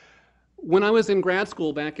 When I was in grad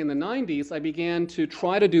school back in the 90s, I began to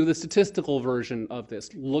try to do the statistical version of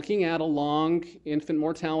this, looking at a long infant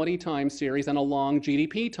mortality time series and a long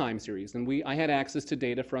GDP time series. And I had access to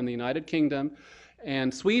data from the United Kingdom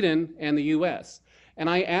and Sweden and the US. And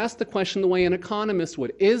I asked the question the way an economist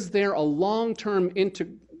would. Is there a long-term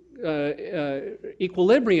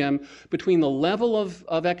equilibrium between the level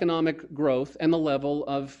of economic growth and the level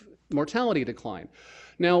of mortality decline?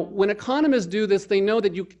 Now, when economists do this, they know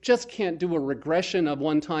that you just can't do a regression of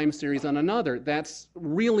one time series on another. That's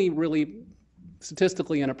really, really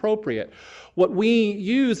statistically inappropriate. What we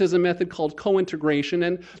use is a method called co-integration,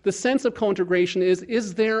 and the sense of co-integration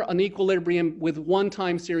is there an equilibrium with one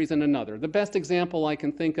time series and another? The best example I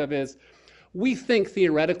can think of is we think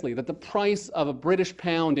theoretically that the price of a British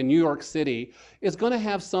pound in New York City is going to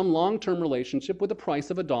have some long-term relationship with the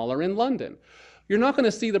price of a dollar in London. You're not going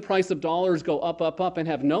to see the price of dollars go up, up, up and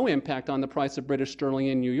have no impact on the price of British sterling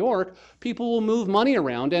in New York. People will move money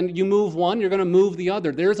around, and you move one, you're going to move the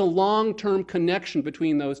other. There's a long-term connection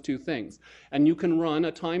between those two things. And you can run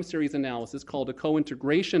a time series analysis called a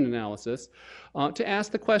co-integration analysis to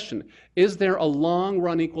ask the question, is there a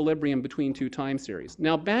long-run equilibrium between two time series?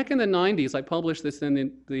 Now, back in the 90s, I published this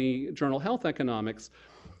in the journal Health Economics.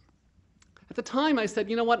 At the time, I said,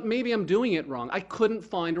 you know what, maybe I'm doing it wrong. I couldn't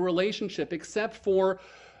find a relationship except for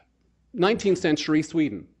 19th century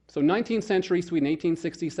Sweden. So 19th century Sweden,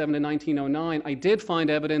 1867 to 1909, I did find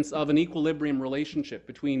evidence of an equilibrium relationship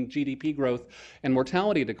between GDP growth and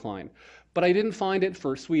mortality decline. But I didn't find it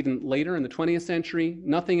for Sweden later in the 20th century,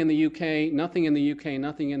 nothing in the UK, nothing in the UK,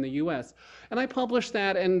 nothing in the US. And I published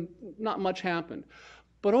that and not much happened.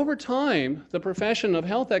 But over time, the profession of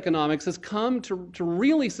health economics has come to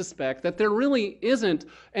really suspect that there really isn't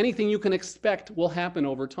anything you can expect will happen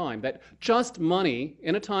over time, that just money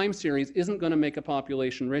in a time series isn't going to make a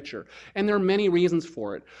population richer. And there are many reasons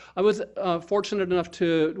for it. I was fortunate enough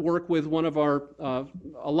to work with one of our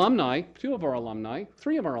alumni, three of our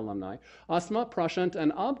alumni, Asma, Prashant,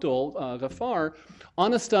 and Abdul Ghaffar,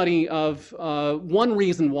 on a study of one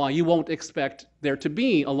reason why you won't expect there to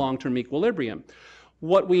be a long-term equilibrium.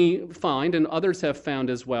 What we find, and others have found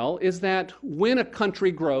as well, is that when a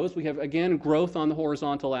country grows, we have, again, growth on the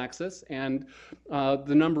horizontal axis, and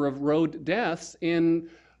the number of road deaths in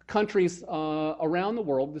countries around the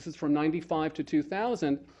world, this is from 95 to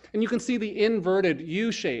 2000, and you can see the inverted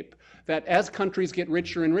U shape, that as countries get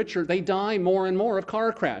richer and richer, they die more and more of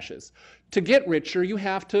car crashes. To get richer, you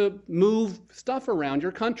have to move stuff around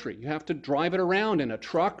your country. You have to drive it around in a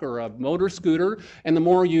truck or a motor scooter, and the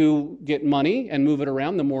more you get money and move it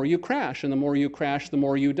around, the more you crash. And the more you crash, the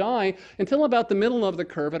more you die, until about the middle of the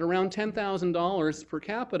curve at around $10,000 per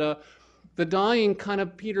capita, the dying kind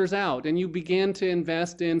of peters out, and you begin to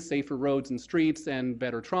invest in safer roads and streets and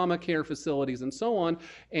better trauma care facilities and so on,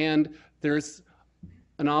 and there's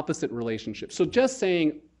an opposite relationship. So just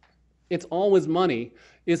saying it's always money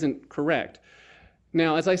isn't correct.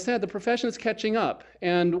 Now, as I said, the profession is catching up,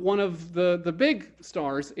 and one of the big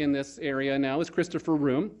stars in this area now is Christopher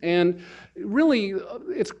Room, and really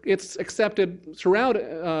it's accepted throughout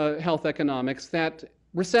health economics that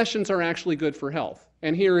recessions are actually good for health.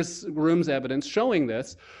 And here's Room's evidence showing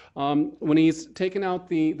this. When he's taken out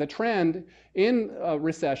the trend in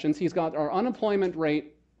recessions, he's got our unemployment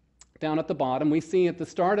rate down at the bottom. We see at the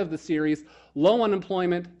start of the series low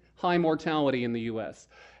unemployment, high mortality in the US.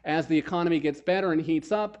 As the economy gets better and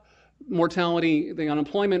heats up, mortality, the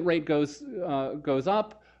unemployment rate goes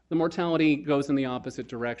up, the mortality goes in the opposite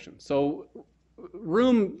direction. So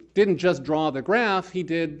Room didn't just draw the graph, he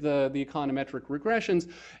did the econometric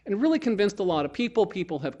regressions and really convinced a lot of people.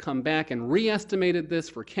 People have come back and re-estimated this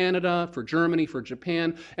for Canada, for Germany, for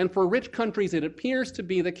Japan, and for rich countries it appears to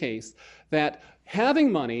be the case that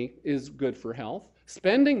Having money is good for health.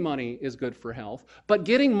 Spending money is good for health, but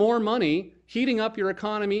getting more money, heating up your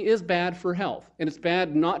economy is bad for health. And it's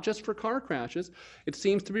bad not just for car crashes. It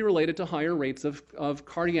seems to be related to higher rates of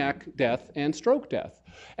cardiac death and stroke death,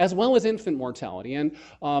 as well as infant mortality. And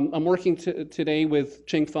I'm working today with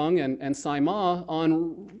Ching Feng and Sai Ma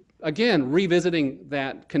on, again, revisiting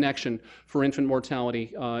that connection for infant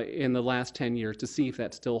mortality in the last 10 years to see if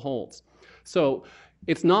that still holds. So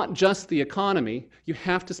it's not just the economy. You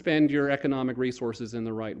have to spend your economic resources in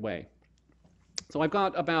the right way. So I've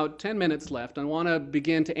got about 10 minutes left. I want to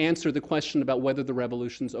begin to answer the question about whether the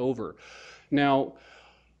revolution's over. Now,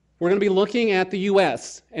 we're going to be looking at the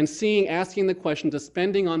US and asking the question, does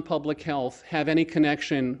spending on public health have any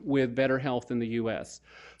connection with better health in the US?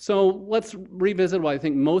 So let's revisit what I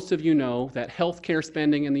think most of you know, that healthcare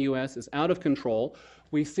spending in the US is out of control.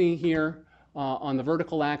 We see here on the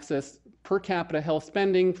vertical axis per capita health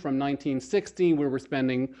spending from 1960, where we're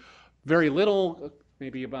spending very little,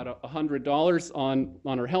 maybe about $100 on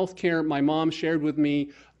our health care. My mom shared with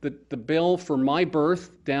me the bill for my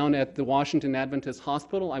birth down at the Washington Adventist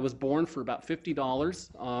Hospital. I was born for about $50 in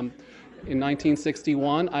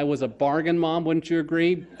 1961. I was a bargain mom, wouldn't you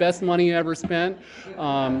agree? Best money you ever spent.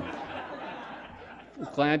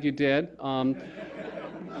 Glad you did.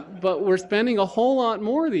 But we're spending a whole lot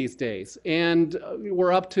more these days, and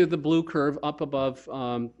we're up to the blue curve, up above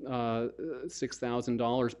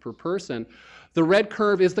 $6,000 per person. The red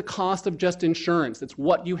curve is the cost of just insurance. It's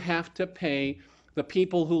what you have to pay the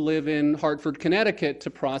people who live in Hartford, Connecticut, to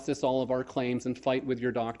process all of our claims and fight with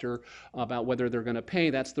your doctor about whether they're going to pay.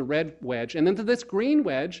 That's the red wedge. And then to this green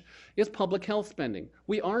wedge is public health spending.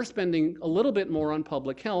 We are spending a little bit more on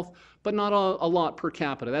public health, but not a lot per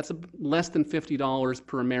capita. That's less than $50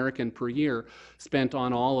 per American per year spent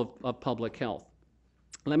on all of public health.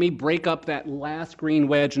 Let me break up that last green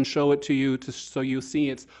wedge and show it to you so you see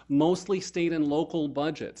it's mostly state and local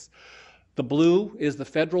budgets. The blue is the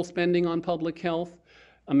federal spending on public health,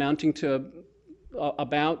 amounting to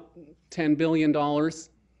about $10 billion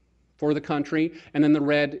for the country, and then the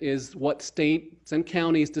red is what states and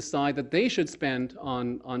counties decide that they should spend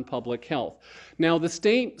on public health. Now, the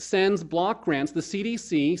state sends block grants. The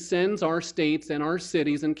CDC sends our states and our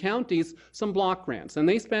cities and counties some block grants, and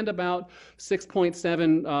they spend about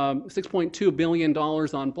 $6.2 billion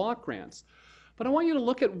on block grants. But I want you to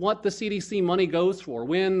look at what the CDC money goes for.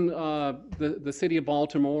 When the city of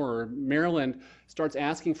Baltimore or Maryland starts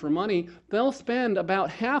asking for money, they'll spend about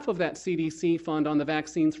half of that CDC fund on the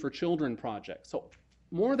Vaccines for Children project. So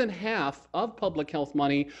more than half of public health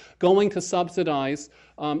money going to subsidize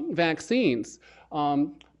vaccines.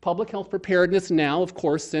 Public health preparedness now, of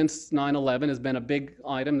course, since 9/11 has been a big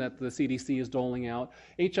item that the CDC is doling out.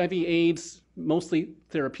 HIV/AIDS, mostly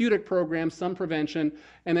therapeutic programs, some prevention,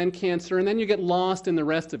 and then cancer, and then you get lost in the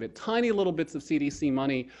rest of it. Tiny little bits of CDC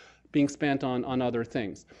money being spent on other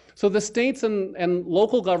things. So the states and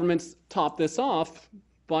local governments top this off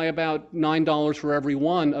by about $9 for every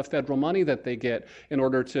one of federal money that they get in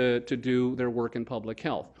order to do their work in public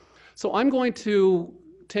health. So I'm going to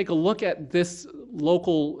take a look at this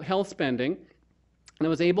local health spending, and I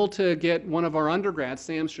was able to get one of our undergrads,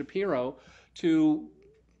 Sam Shapiro, to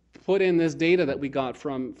put in this data that we got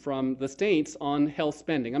from the states on health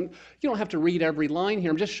spending. You don't have to read every line here.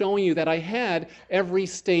 I'm just showing you that I had every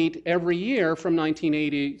state every year from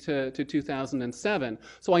 1980 to 2007.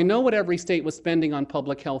 So I know what every state was spending on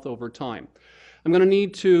public health over time. I'm going to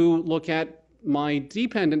need to look at my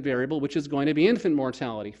dependent variable, which is going to be infant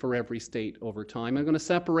mortality for every state over time. I'm going to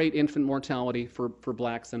separate infant mortality for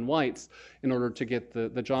blacks and whites in order to get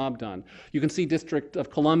the job done. You can see District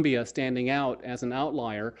of Columbia standing out as an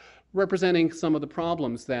outlier, representing some of the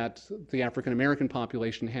problems that the African American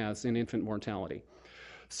population has in infant mortality.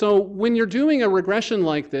 So when you're doing a regression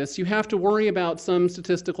like this, you have to worry about some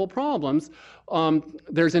statistical problems.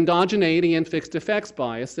 There's endogeneity and fixed effects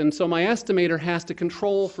bias, and so my estimator has to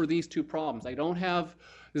control for these two problems.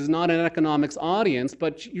 This is not an economics audience,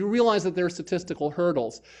 but you realize that there are statistical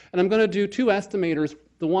hurdles. And I'm going to do two estimators.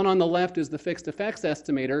 The one on the left is the fixed effects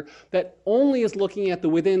estimator that only is looking at the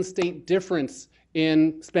within-state difference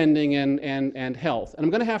in spending and health. And I'm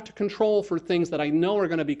going to have to control for things that I know are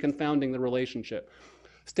going to be confounding the relationship.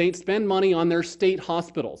 States spend money on their state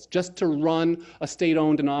hospitals. Just to run a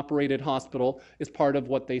state-owned and operated hospital is part of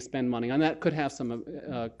what they spend money on. That could have some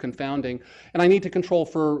confounding. And I need to control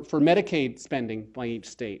for Medicaid spending by each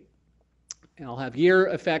state. And I'll have year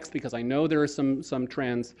effects because I know there are some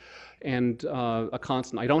trends and a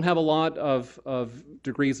constant. I don't have a lot of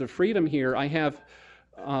degrees of freedom here. I have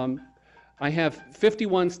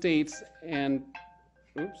 51 states and,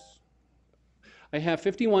 oops. I have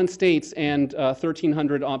 51 states and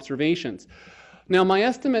 1,300 observations. Now, my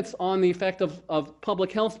estimates on the effect of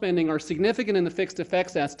public health spending are significant in the fixed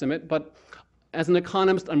effects estimate, but as an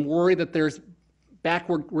economist, I'm worried that there's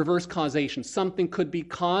backward reverse causation. Something could be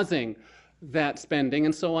causing that spending,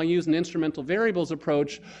 and so I use an instrumental variables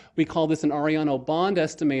approach. We call this an Ariano bond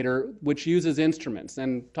estimator, which uses instruments.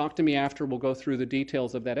 And talk to me after, we'll go through the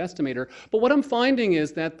details of that estimator. But what I'm finding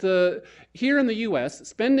is that here in the US,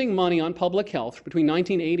 spending money on public health between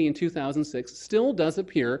 1980 and 2006 still does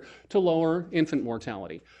appear to lower infant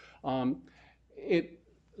mortality.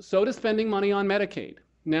 So does spending money on Medicaid.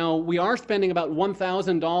 Now, we are spending about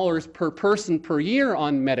 $1,000 per person per year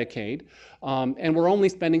on Medicaid, and we're only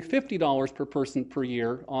spending $50 per person per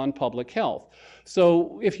year on public health.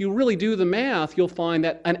 So if you really do the math, you'll find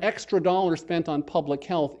that an extra dollar spent on public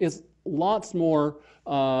health is lots more,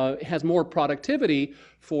 has more productivity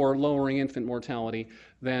for lowering infant mortality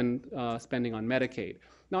than spending on Medicaid.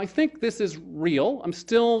 Now, I think this is real. I'm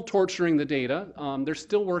still torturing the data. There's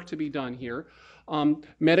still work to be done here.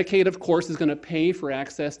 Medicaid, of course, is going to pay for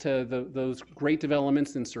access to those great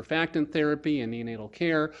developments in surfactant therapy and neonatal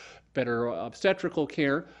care, better obstetrical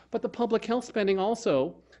care, but the public health spending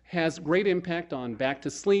also has great impact on back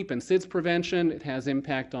to sleep and SIDS prevention. It has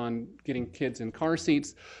impact on getting kids in car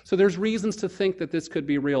seats. So there's reasons to think that this could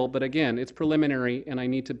be real, but again, it's preliminary, and I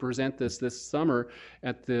need to present this summer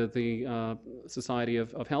at the Society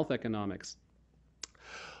of Health Economics.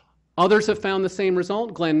 Others have found the same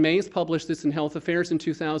result. Glenn Mays published this in Health Affairs in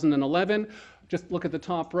 2011. Just look at the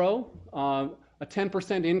top row. A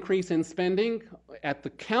 10% increase in spending at the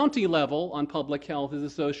county level on public health is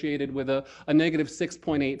associated with a negative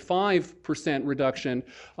 6.85% reduction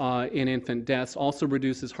in infant deaths, also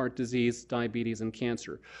reduces heart disease, diabetes, and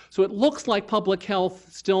cancer. So it looks like public health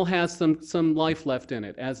still has some life left in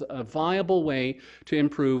it as a viable way to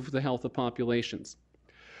improve the health of populations.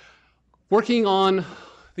 Working on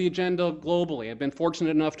the agenda globally. I've been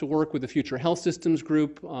fortunate enough to work with the Future Health Systems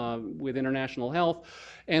Group with International Health,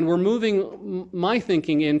 and we're moving my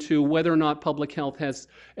thinking into whether or not public health has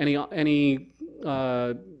any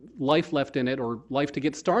life left in it or life to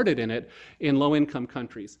get started in it in low-income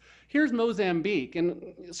countries. Here's Mozambique, and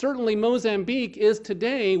certainly Mozambique is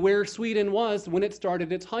today where Sweden was when it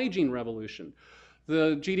started its hygiene revolution.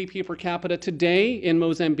 The GDP per capita today in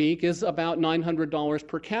Mozambique is about $900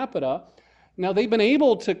 per capita. Now, they've been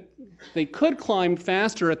able to, they could climb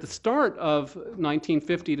faster at the start of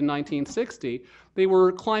 1950 to 1960. They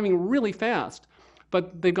were climbing really fast,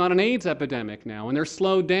 but they've got an AIDS epidemic now, and they're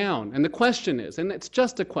slowed down. And the question is, and it's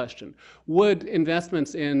just a question, would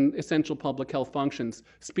investments in essential public health functions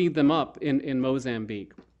speed them up in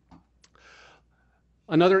Mozambique?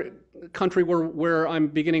 Another country where I'm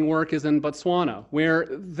beginning work is in Botswana, where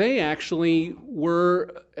they actually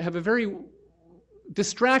have a very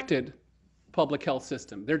distracted public health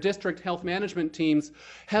system. Their district health management teams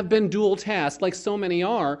have been dual tasked, like so many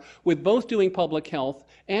are, with both doing public health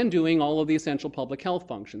and doing all of the essential public health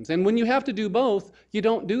functions. And when you have to do both, you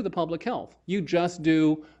don't do the public health. You just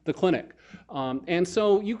do the clinic. And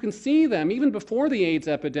so you can see them, even before the AIDS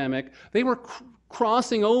epidemic, they were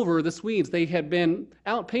crossing over the Swedes. They had been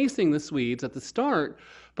outpacing the Swedes at the start,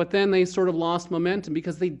 but then they sort of lost momentum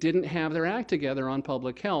because they didn't have their act together on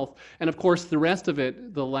public health. And of course, the rest of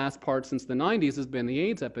it, the last part since the 90s, has been the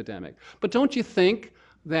AIDS epidemic. But don't you think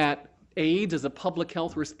that AIDS is a public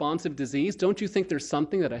health responsive disease? Don't you think there's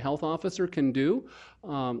something that a health officer can do?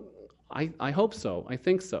 I hope so. I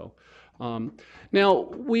think so. Now,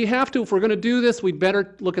 we have to, if we're going to do this, we'd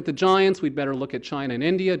better look at the giants. We'd better look at China and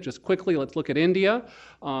India. Just quickly, let's look at India.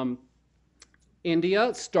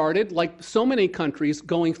 India started, like so many countries,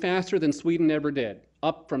 going faster than Sweden ever did.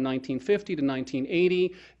 Up from 1950 to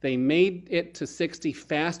 1980, they made it to 60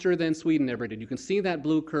 faster than Sweden ever did. You can see that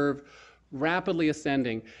blue curve rapidly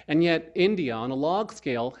ascending, and yet India, on a log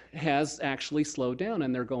scale, has actually slowed down,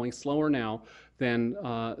 and they're going slower now than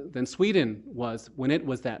Sweden was when it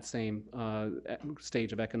was that same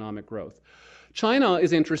stage of economic growth. China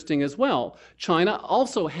is interesting as well. China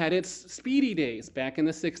also had its speedy days back in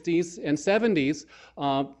the 60s and 70s,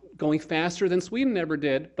 going faster than Sweden ever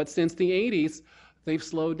did, but since the 80s, they've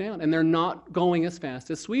slowed down, and they're not going as fast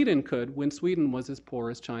as Sweden could when Sweden was as poor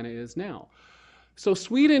as China is now. So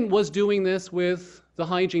Sweden was doing this with the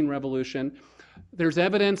hygiene revolution. There's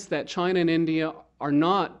evidence that China and India are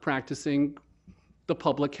not practicing the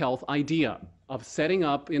public health idea of setting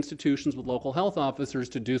up institutions with local health officers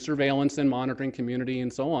to do surveillance and monitoring community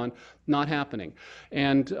and so on, not happening.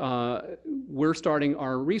 And we're starting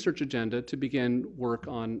our research agenda to begin work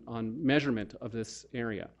on measurement of this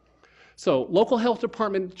area. So local health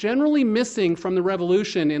department generally missing from the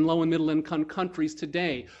revolution in low and middle income countries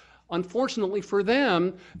today. Unfortunately for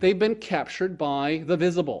them, they've been captured by the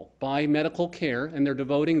visible, by medical care, and they're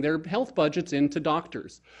devoting their health budgets into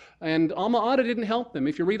doctors. And Alma Ata didn't help them.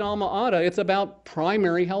 If you read Alma Ata, it's about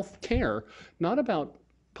primary health care, not about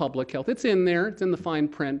public health. It's in there, it's in the fine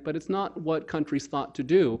print, but it's not what countries thought to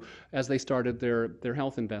do as they started their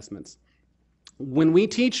health investments. When we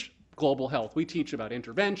teach global health, we teach about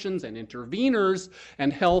interventions and interveners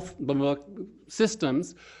and health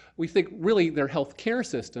systems. We think really they're health care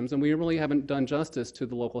systems, and we really haven't done justice to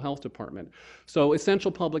the local health department. So essential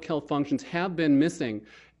public health functions have been missing,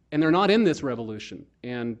 and they're not in this revolution.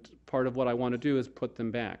 And part of what I want to do is put them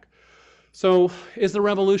back. So is the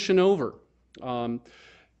revolution over?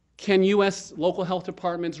 Can U.S. local health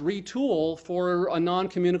departments retool for a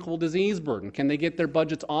non-communicable disease burden? Can they get their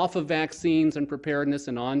budgets off of vaccines and preparedness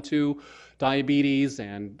and onto diabetes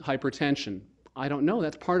and hypertension? I don't know.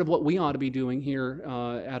 That's part of what we ought to be doing here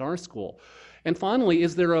at our school. And finally,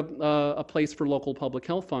 is there a place for local public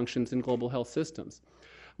health functions in global health systems?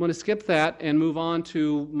 I'm going to skip that and move on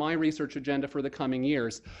to my research agenda for the coming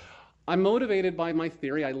years. I'm motivated by my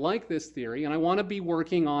theory. I like this theory, and I want to be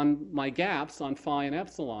working on my gaps on phi and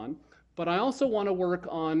epsilon, but I also want to work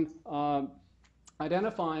on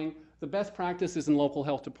identifying the best practices in local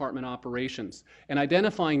health department operations and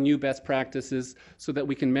identifying new best practices so that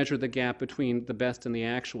we can measure the gap between the best and the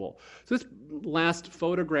actual. So this last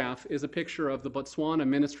photograph is a picture of the Botswana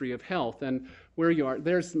Ministry of Health, and where you are,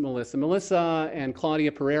 there's Melissa. Melissa and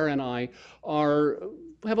Claudia Pereira and I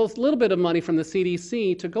have a little bit of money from the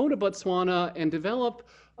CDC to go to Botswana and develop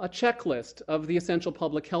a checklist of the essential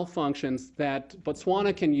public health functions that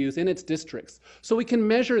Botswana can use in its districts, so we can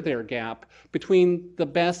measure their gap between the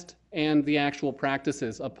best and the actual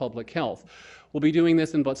practices of public health. We'll be doing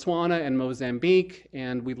this in Botswana and Mozambique,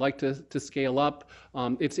 and we'd like to scale up.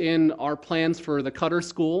 It's in our plans for the Qatar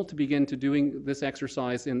School to begin to doing this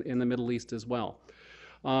exercise in the Middle East as well.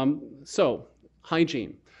 So,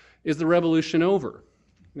 hygiene. Is the revolution over?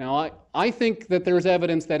 Now, I think that there's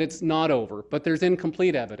evidence that it's not over, but there's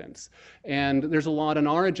incomplete evidence. And there's a lot on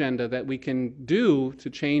our agenda that we can do to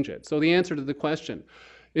change it. So the answer to the question,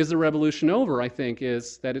 is the revolution over, I think,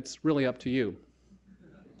 is that it's really up to you.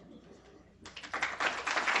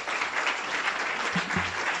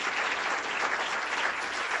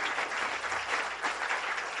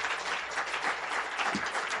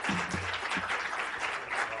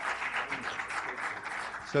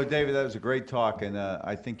 So, David, that was a great talk, and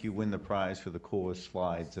I think you win the prize for the coolest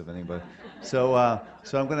slides of anybody. So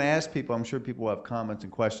I'm going to ask people, I'm sure people will have comments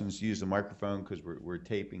and questions, use the microphone because we're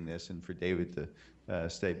taping this, and for David to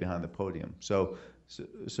stay behind the podium. So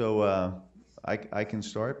I can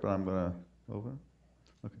start, but I'm going to open.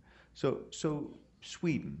 Okay. So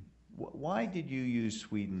Sweden. Why did you use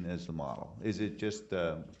Sweden as the model? Is it just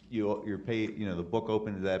your page, the book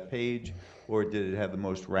opened to that page, or did it have the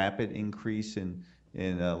most rapid increase in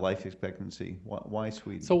life expectancy? Why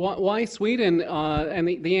Sweden? So why Sweden? And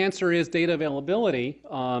the answer is data availability.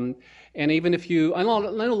 And even if I know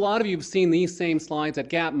a lot of you have seen these same slides at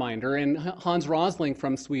Gapminder, and Hans Rosling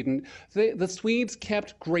from Sweden, the Swedes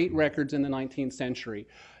kept great records in the 19th century.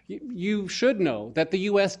 You should know that the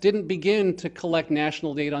U.S. didn't begin to collect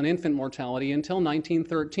national data on infant mortality until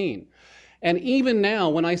 1913. And even now,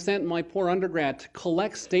 when I sent my poor undergrad to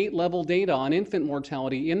collect state-level data on infant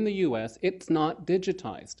mortality in the U.S., it's not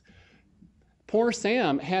digitized. Poor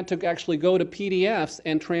Sam had to actually go to PDFs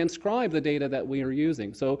and transcribe the data that we are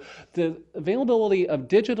using. So the availability of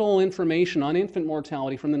digital information on infant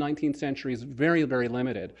mortality from the 19th century is very, very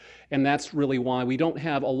limited. And that's really why we don't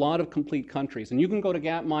have a lot of complete countries. And you can go to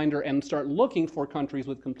Gapminder and start looking for countries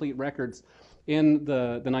with complete records in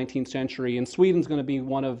the 19th century, and Sweden's going to be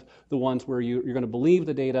one of the ones where you're going to believe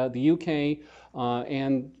the data. The UK,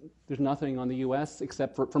 and there's nothing on the US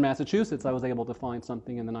except for Massachusetts. I was able to find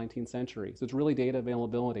something in the 19th century. So it's really data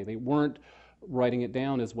availability. They weren't writing it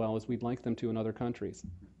down as well as we'd like them to in other countries.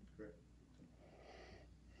 Yeah,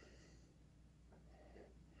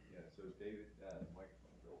 so David,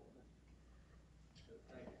 microphone.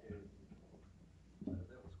 Thank you, David.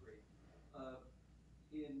 That was great.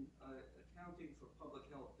 In accounting for public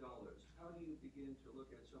health dollars, how do you begin to look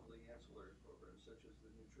at some of the ancillary programs, such as the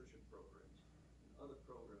nutrition programs and other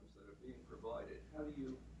programs that are being provided? How do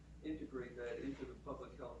you integrate that into the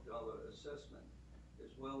public health dollar assessment,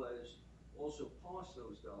 as well as also parse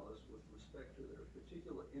those dollars with respect to their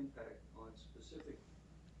particular impact on specific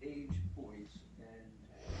age points and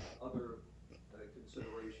other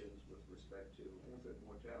considerations with respect to infant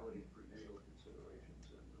mortality, prenatal considerations,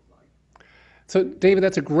 and the like? So, David,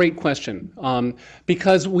 that's a great question,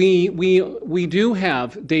 because we do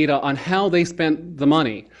have data on how they spent the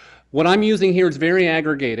money. What I'm using here is very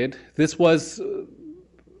aggregated. This was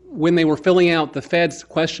when they were filling out the Fed's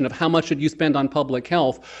question of how much should you spend on public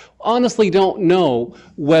health. Honestly, don't know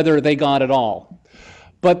whether they got it all.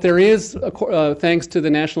 But there is, thanks to the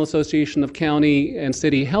National Association of County and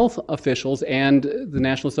City Health Officials and the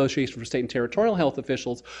National Association for State and Territorial Health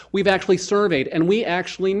Officials, we've actually surveyed, and we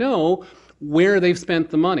actually know where they've spent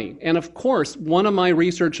the money. And of course, one of my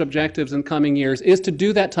research objectives in coming years is to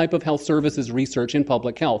do that type of health services research in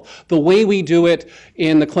public health, the way we do it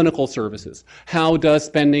in the clinical services. How does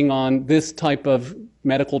spending on this type of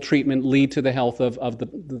medical treatment lead to the health of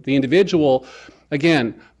the individual?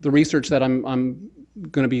 Again, the research that I'm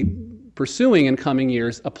going to be pursuing in coming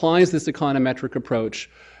years applies this econometric approach,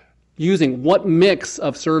 using what mix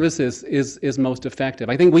of services is most effective.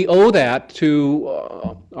 I think we owe that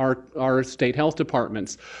to our state health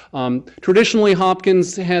departments. Traditionally,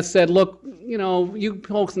 Hopkins has said, look, you know, you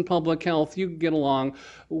folks in public health, you get along.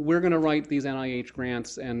 We're going to write these NIH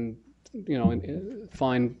grants and, you know,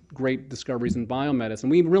 find great discoveries in biomedicine.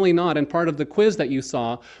 We've really not. And part of the quiz that you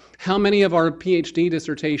saw, how many of our PhD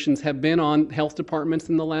dissertations have been on health departments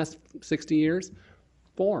in the last 60 years?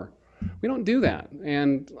 4. We don't do that.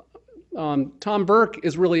 And Tom Burke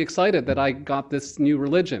is really excited that I got this new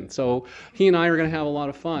religion. So he and I are going to have a lot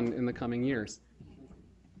of fun in the coming years.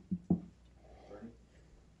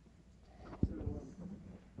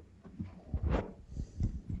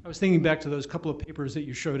 I was thinking back to those couple of papers that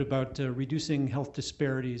you showed about reducing health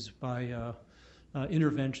disparities by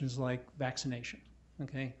interventions like vaccination,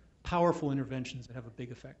 okay? Powerful interventions that have a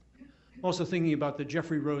big effect. Also thinking about the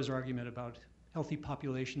Jeffrey Rose argument about healthy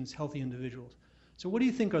populations, healthy individuals. So what do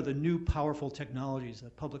you think are the new powerful technologies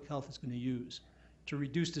that public health is going to use to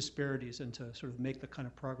reduce disparities and to sort of make the kind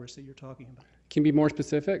of progress that you're talking about? Can you be more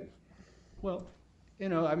specific? Well, you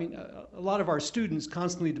know, I mean, a lot of our students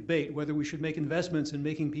constantly debate whether we should make investments in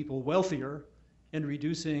making people wealthier and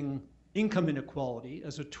reducing income inequality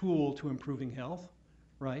as a tool to improving health,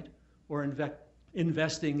 right? Or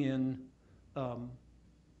investing in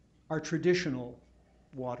our traditional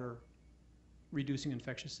water, reducing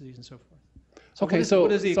infectious disease and so forth. So okay,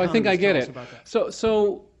 what is the so I think I get it.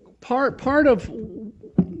 So part of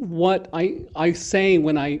what I say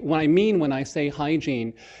when I say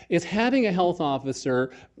hygiene is having a health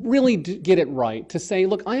officer really get it right, to say,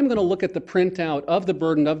 look, I am going to look at the printout of the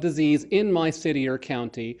burden of disease in my city or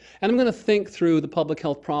county, and I'm going to think through the public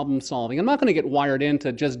health problem solving. I'm not going to get wired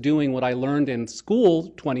into just doing what I learned in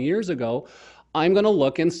school 20 years ago. I'm going to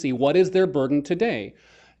look and see what is their burden today.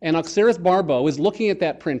 And Oxyris Barbeau is looking at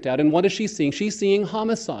that printout, and what is she seeing? She's seeing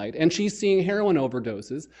homicide, and she's seeing heroin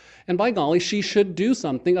overdoses. And by golly, she should do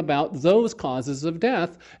something about those causes of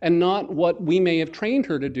death and not what we may have trained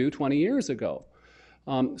her to do 20 years ago.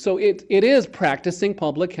 So it is practicing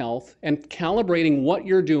public health and calibrating what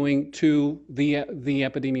you're doing to the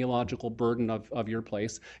epidemiological burden of your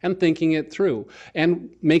place and thinking it through and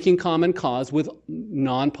making common cause with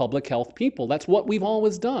non-public health people. That's what we've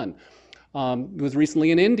always done. It was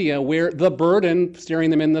recently in India where the burden staring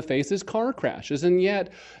them in the face is car crashes, and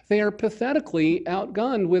yet they are pathetically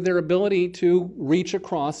outgunned with their ability to reach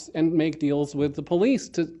across and make deals with the police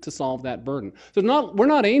to solve that burden. So we're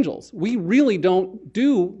not angels. We really don't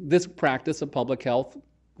do this practice of public health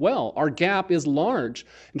well. Our gap is large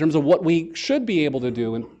in terms of what we should be able to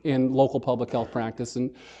do in local public health practice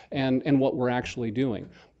and what we're actually doing.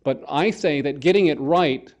 But I say that getting it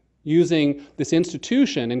right, using this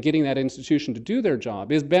institution and getting that institution to do their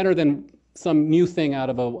job, is better than some new thing out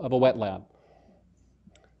of a wet lab.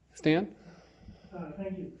 Stan?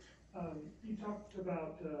 Thank you. You talked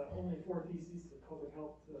about only 4 theses of public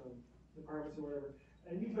health departments or whatever,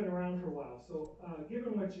 and you've been around for a while. So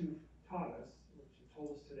given what you've taught us, what you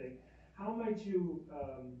told us today, how might you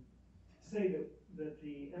say that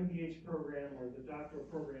the MPH program or the doctoral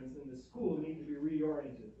programs in the school need to be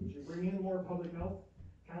reoriented? Would you bring in more public health,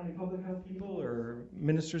 county public health people or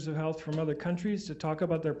ministers of health from other countries to talk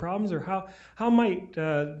about their problems? Or how might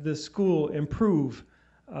the school improve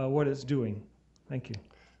what it's doing? Thank you.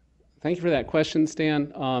 Thank you for that question,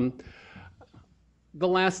 Stan. The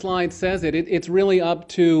last slide says it. It's really up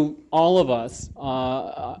to all of us.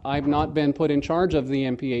 I've not been put in charge of the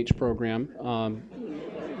MPH program,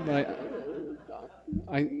 but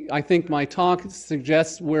I think my talk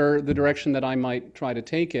suggests where the direction that I might try to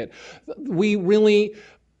take it. We really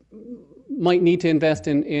might need to invest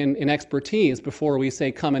in expertise before we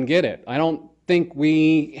say come and get it. I don't think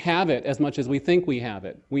we have it as much as we think we have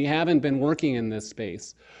it. We haven't been working in this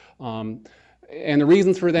space. And the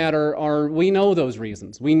reasons for that are we know those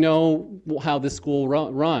reasons. We know how this school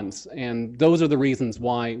runs, and those are the reasons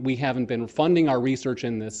why we haven't been funding our research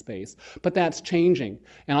in this space. But that's changing,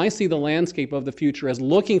 and I see the landscape of the future as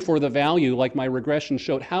looking for the value, like my regression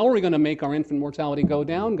showed. How are we going to make our infant mortality go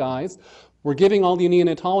down, guys? We're giving all the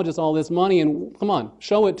neonatologists all this money, and come on,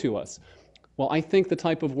 show it to us. Well, I think the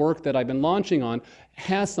type of work that I've been launching on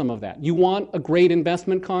has some of that. You want a great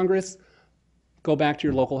investment, Congress? Go back to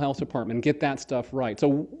your local health department and get that stuff right.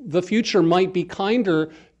 So the future might be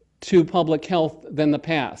kinder to public health than the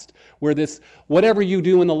past, where this, whatever you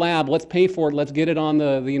do in the lab, let's pay for it, let's get it on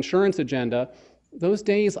the insurance agenda. Those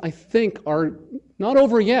days, I think, are not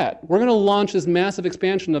over yet. We're going to launch this massive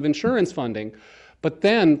expansion of insurance funding, but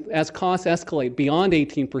then as costs escalate beyond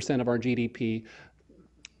 18% of our GDP,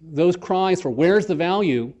 those cries for where's the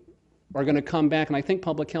value are going to come back, and I think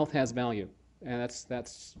public health has value. And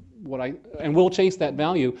that's what and we'll chase that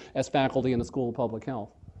value as faculty in the School of Public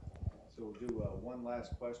Health. So we'll do one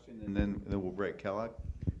last question, and then we'll break. Kellogg?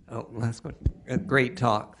 Oh, last question. Great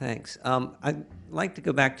talk, thanks. I'd like to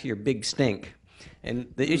go back to your big stink. And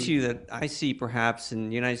the issue that I see perhaps in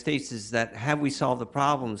the United States is that have we solved the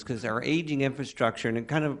problems? Because our aging infrastructure, and it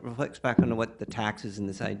kind of reflects back on what the taxes and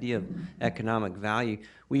this idea of economic value,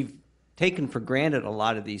 we've taken for granted a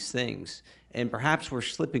lot of these things. And perhaps we're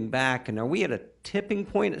slipping back, and are we at a tipping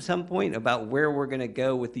point at some point about where we're going to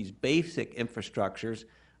go with these basic infrastructures?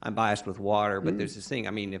 I'm biased with water, but there's this thing.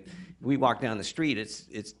 I mean, if we walk down the street,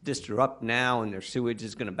 it's disrupt now, and their sewage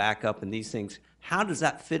is going to back up, and these things. How does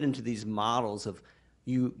that fit into these models of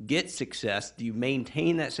you get success? Do you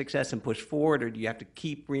maintain that success and push forward, or do you have to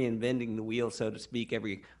keep reinventing the wheel, so to speak,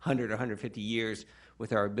 every 100 or 150 years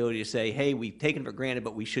with our ability to say, hey, we've taken it for granted,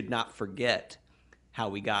 but we should not forget how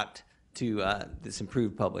we got to this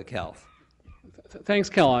improved public health? Thanks,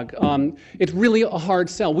 Kellogg. It's really a hard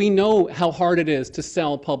sell. We know how hard it is to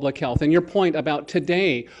sell public health. And your point about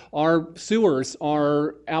today, our sewers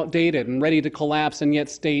are outdated and ready to collapse, and yet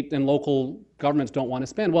state and local governments don't want to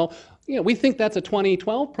spend. Well, we think that's a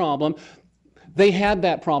 2012 problem. They had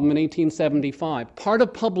that problem in 1875. Part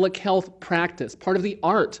of public health practice, part of the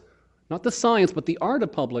art, not the science, but the art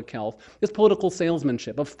of public health, is political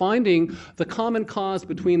salesmanship, of finding the common cause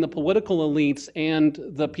between the political elites and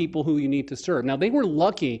the people who you need to serve. Now, they were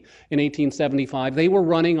lucky in 1875. They were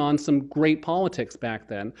running on some great politics back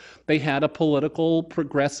then. They had a political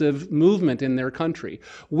progressive movement in their country.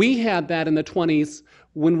 We had that in the 20s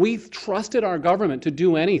when we trusted our government to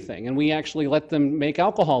do anything, and we actually let them make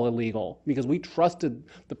alcohol illegal because we trusted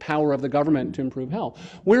the power of the government to improve health.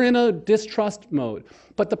 We're in a distrust mode.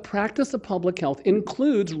 But the practice of public health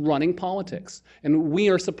includes running politics. And we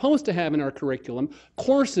are supposed to have in our curriculum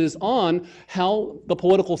courses on how the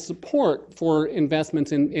political support for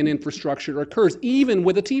investments in infrastructure occurs, even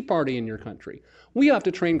with a Tea Party in your country. We have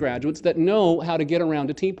to train graduates that know how to get around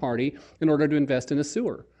a Tea Party in order to invest in a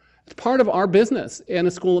sewer. It's part of our business in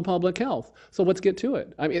a School of Public Health. So let's get to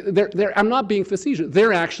it. I mean, I'm not being facetious.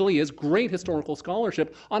 There actually is great historical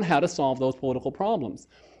scholarship on how to solve those political problems.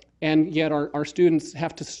 And yet our students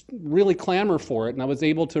have to really clamor for it. And I was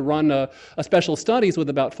able to run a special studies with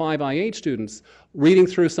about 5 IH students, reading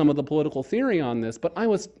through some of the political theory on this. But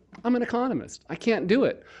I'm an economist. I can't do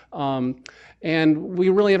it. And we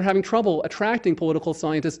really are having trouble attracting political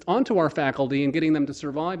scientists onto our faculty and getting them to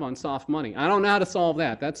survive on soft money. I don't know how to solve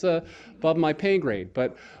that. That's above my pay grade.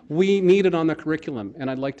 But we need it on the curriculum,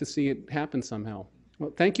 and I'd like to see it happen somehow.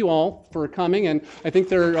 Well, thank you all for coming, and I think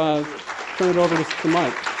they're turning it over to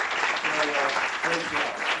Mike.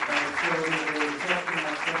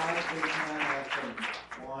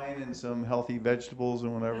 Wine and some healthy vegetables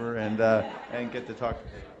and whatever, and get to talk.